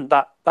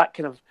 that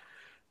kind of,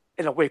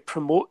 in a way,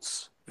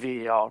 promotes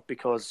VAR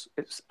because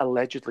it's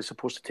allegedly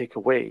supposed to take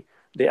away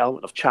the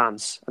element of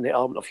chance and the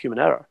element of human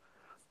error.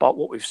 But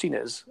what we've seen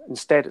is,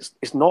 instead,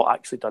 it's not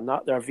actually done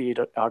that. There are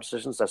VAR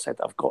decisions, as I said,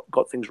 that have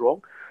got things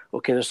wrong.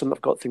 Okay, there's some that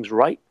have got things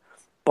right.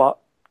 But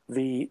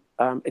the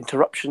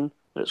interruption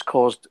that it's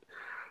caused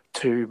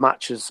to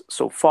matches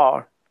so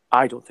far,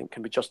 I don't think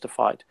can be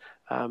justified.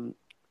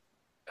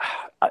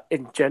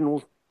 In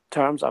general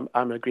terms, I'm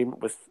in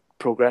agreement with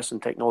progress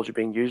and technology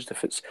being used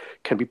if it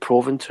can be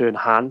proven to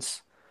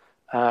enhance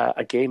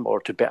a game or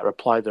to better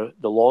apply the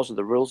laws and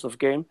the rules of the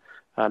game.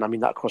 And I mean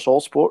that across all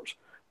sports.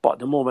 But at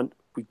the moment,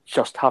 we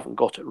just haven't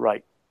got it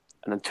right.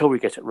 And until we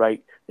get it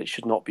right, it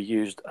should not be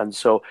used. And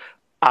so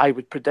I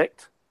would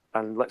predict,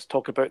 and let's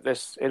talk about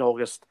this in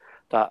August,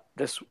 that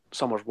this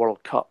summer's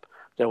World Cup,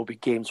 there will be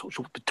games which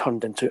will be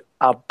turned into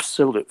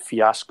absolute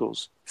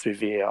fiascos through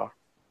VAR.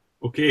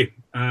 Okay,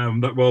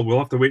 well, we'll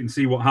have to wait and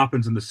see what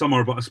happens in the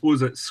summer, but I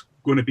suppose it's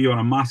going to be on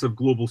a massive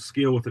global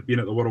scale with it being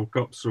at the World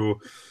Cup, so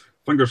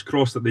fingers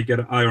crossed that they get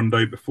it ironed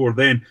out before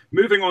then.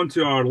 Moving on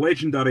to our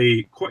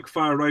legendary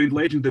quickfire round.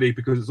 Legendary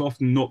because it's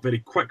often not very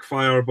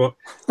quickfire, but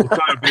we'll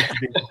try our best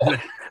to do.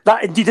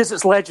 That indeed is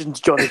its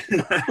legend, Johnny.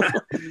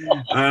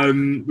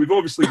 We've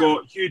obviously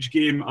got a huge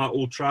game at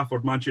Old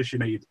Trafford, Manchester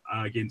United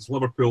against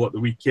Liverpool at the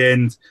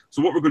weekend.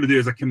 So what we're going to do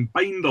is a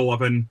combined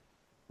 11.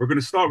 We're going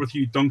to start with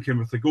you, Duncan,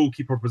 with the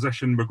goalkeeper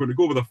position. We're going to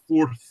go with a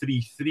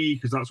 4-3-3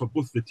 because that's what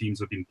both the teams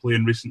have been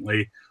playing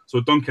recently.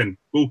 So, Duncan,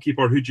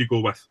 goalkeeper, who'd you go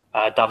with?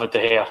 David De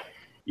Gea.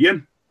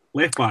 Ian,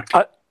 left back.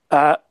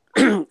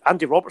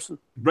 Andy Robertson.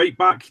 Right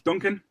back,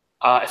 Duncan.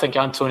 I think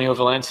Antonio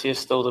Valencia is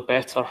still the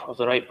better of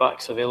the right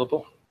backs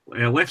available.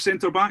 Left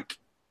centre back.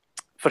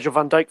 Virgil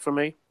van Dijk for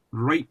me.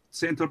 Right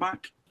centre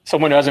back.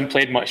 Someone who hasn't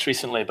played much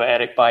recently, but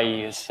Eric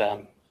Bailly is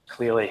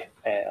clearly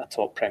a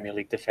top Premier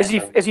League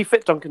defender. Is he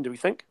fit, Duncan, do we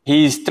think?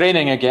 He's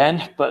training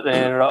again, but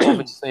they're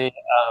obviously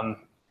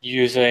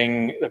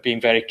they're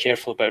being very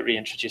careful about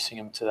reintroducing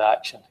him to the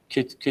action.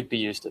 Could be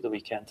used at the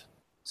weekend.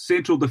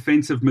 Central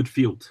defensive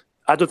midfield.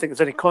 I don't think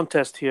there's any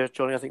contest here,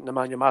 Johnny. I think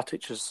Nemanja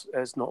Matic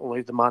is not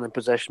only the man in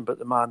possession, but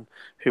the man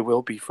who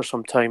will be for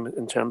some time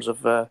in terms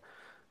of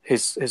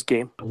his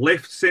game.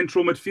 Left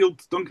central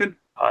midfield, Duncan?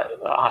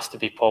 It has to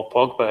be Paul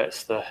Pogba.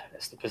 It's the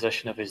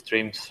position of his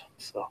dreams.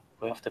 So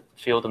we have to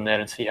field him there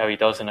and see how he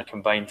does in a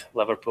combined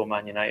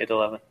Liverpool-Man United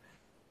 11.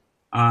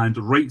 And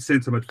right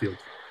centre midfield.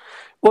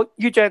 Well,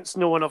 you gents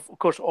know, and of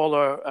course all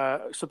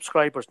our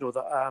subscribers know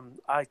that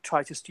I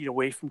try to steer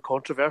away from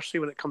controversy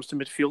when it comes to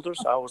midfielders.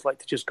 I always like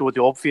to just go with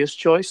the obvious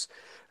choice.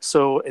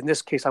 So in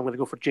this case, I'm going to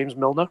go for James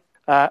Milner.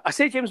 I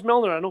say James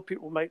Milner, I know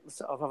people might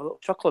have a little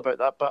chuckle about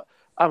that, but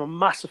I'm a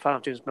massive fan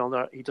of James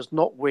Milner. He does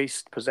not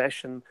waste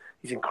possession.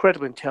 He's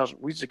incredibly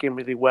intelligent, reads the game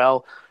really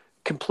well,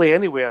 can play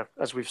anywhere,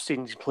 as we've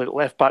seen. He's played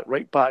left back,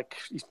 right back,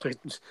 he's played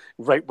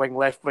right wing,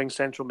 left wing,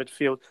 central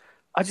midfield.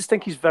 I just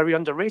think he's very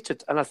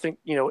underrated. And I think,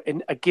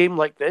 in a game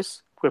like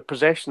this, where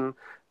possession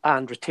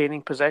and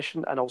retaining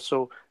possession and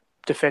also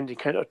defending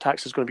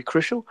counter-attacks is going to be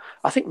crucial,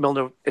 I think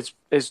Milner is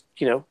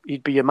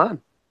he'd be a man.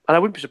 And I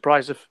wouldn't be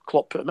surprised if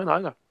Klopp put him in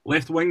either.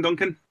 Left wing,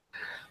 Duncan?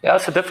 Yeah,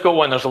 that's a difficult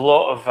one. There's a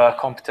lot of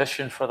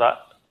competition for that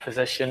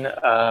position.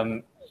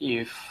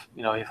 You've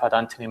had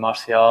Anthony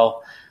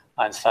Martial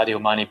and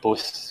Sadio Mane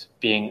both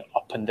being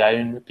up and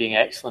down, being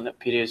excellent at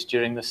periods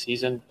during the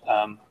season.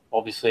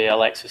 obviously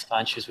Alexis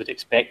Sanchez would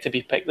expect to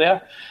be picked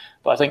there.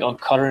 But I think on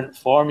current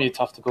form, you'd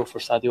have to go for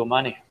Sadio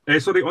Mane.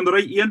 Sorry, on the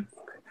right, Ian?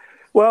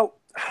 Well,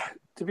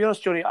 to be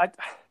honest, Johnny,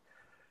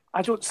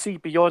 I don't see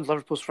beyond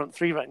Liverpool's front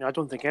three right now. I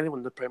don't think anyone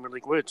in the Premier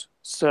League would.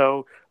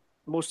 So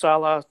Mo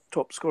Salah,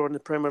 top scorer in the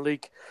Premier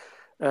League,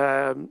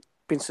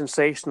 been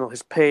sensational.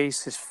 His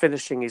pace, his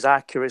finishing, his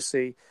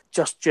accuracy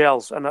just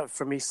gels. And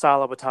for me,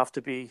 Salah would have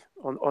to be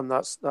on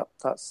that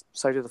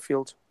side of the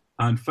field.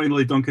 And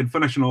finally, Duncan,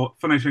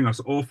 finishing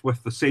us off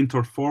with the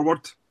centre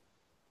forward.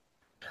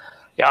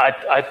 Yeah,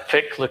 I'd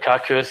pick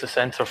Lukaku as the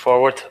centre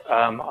forward.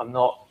 I'm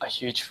not a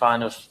huge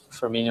fan of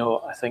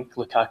Firmino. I think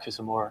Lukaku's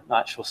a more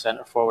natural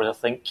centre forward. I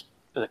think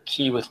the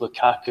key with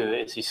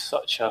Lukaku is he's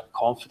such a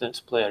confidence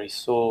player.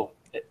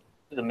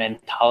 The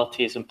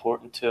mentality is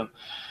important to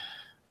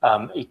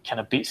him. He kind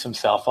of beats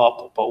himself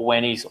up, but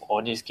when he's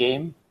on his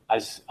game,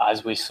 as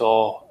we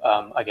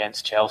saw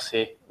against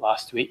Chelsea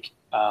last week,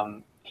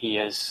 he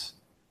is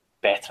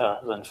better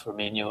than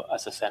Firmino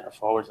as a centre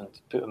forward, and to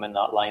put him in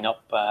that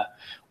lineup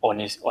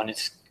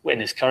in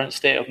his current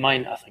state of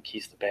mind, I think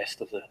he's the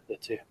best of the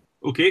two.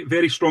 Okay,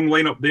 very strong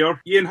lineup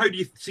there. Ian, how do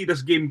you see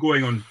this game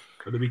going on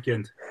for the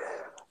weekend?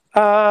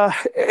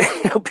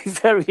 It'll be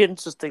very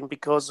interesting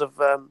because of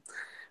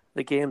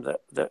the game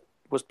that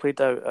was played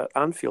out at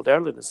Anfield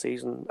early in the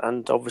season,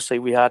 and obviously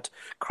we had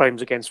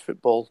crimes against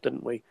football,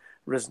 didn't we?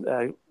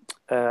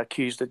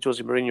 Accused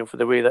Jose Mourinho for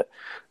the way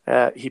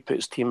that he put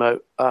his team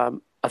out.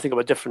 I think of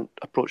a different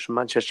approach from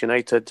Manchester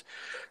United.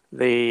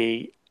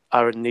 They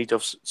are in need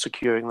of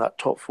securing that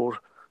top four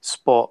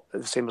spot,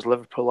 the same as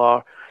Liverpool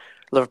are.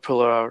 Liverpool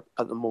are,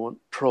 at the moment,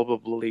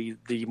 probably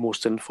the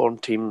most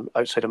informed team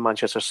outside of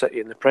Manchester City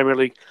in the Premier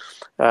League.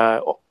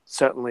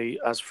 Certainly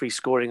as free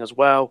scoring as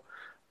well.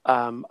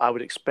 I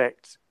would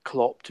expect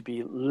Klopp to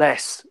be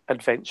less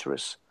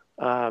adventurous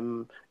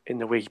in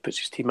the way he puts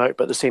his team out.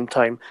 But at the same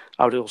time,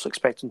 I would also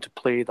expect him to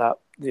play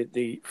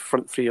the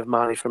front three of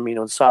Mane,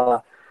 Firmino and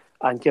Salah.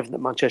 And given that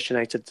Manchester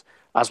United,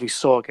 as we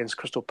saw against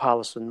Crystal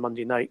Palace on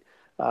Monday night,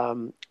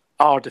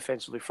 are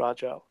defensively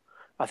fragile,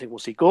 I think we'll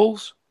see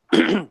goals.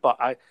 But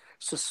I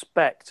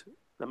suspect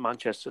that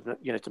Manchester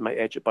United might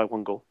edge it by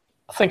one goal.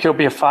 I think it'll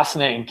be a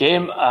fascinating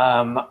game.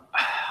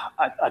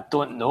 I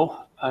don't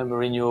know how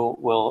Mourinho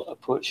will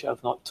approach it.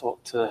 I've not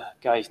talked to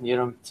guys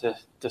near him to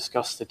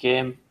discuss the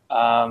game.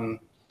 I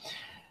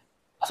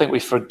think we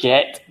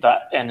forget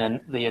that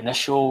in the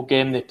initial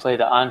game they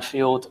played at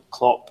Anfield,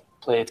 Klopp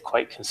played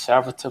quite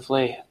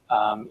conservatively.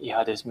 He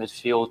had his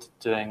midfield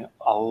doing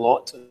a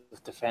lot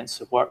of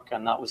defensive work,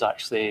 and that was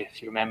actually,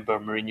 if you remember,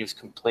 Mourinho's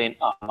complaint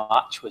after the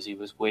match was he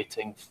was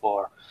waiting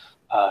for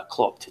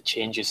Klopp to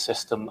change his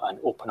system and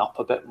open up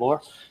a bit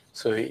more.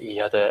 So he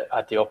had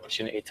the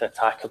opportunity to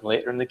attack him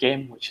later in the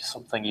game, which is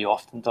something he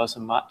often does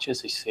in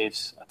matches. He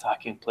saves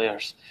attacking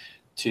players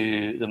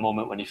to the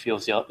moment when he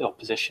feels the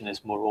opposition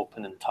is more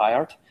open and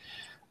tired.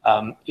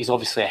 He's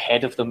obviously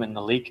ahead of them in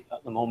the league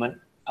at the moment.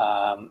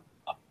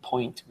 A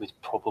point would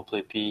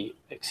probably be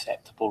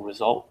acceptable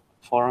result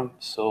for him.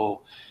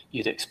 So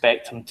you'd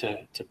expect him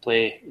to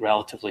play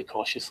relatively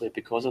cautiously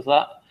because of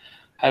that.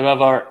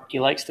 However, he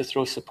likes to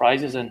throw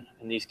surprises in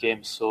these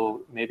games,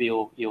 so maybe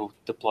he'll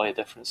deploy a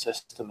different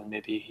system, and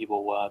maybe he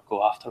will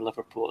go after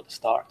Liverpool at the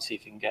start, see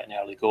if he can get an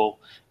early goal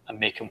and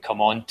make him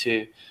come on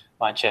to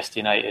Manchester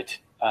United,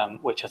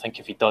 which I think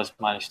if he does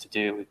manage to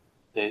do,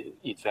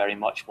 he'd very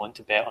much want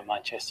to bet on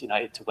Manchester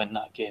United to win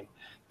that game,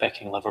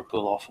 picking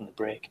Liverpool off in the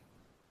break.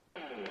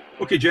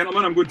 Okay,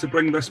 gentlemen, I'm going to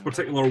bring this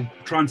particular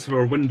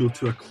transfer window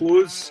to a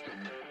close.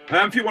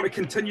 If you want to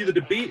continue the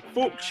debate,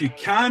 folks, you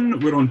can.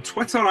 We're on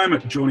Twitter. I'm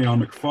at Johnny R.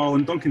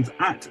 McFarlane. Duncan's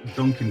at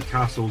Duncan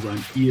Castles,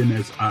 and Ian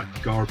is at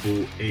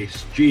Garbo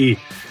SJ.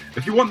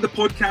 If you want the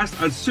podcast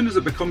as soon as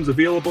it becomes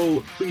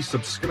available, please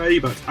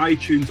subscribe at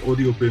iTunes,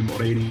 Audio Boom,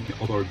 or any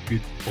other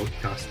good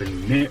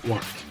podcasting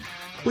network.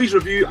 Please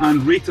review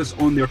and rate us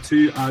on there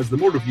too, as the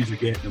more reviews we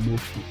get, the more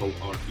people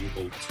are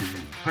able to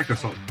pick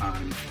us up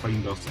and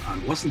find us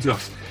and listen to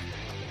us.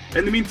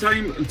 In the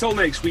meantime, until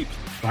next week,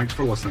 thanks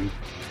for listening.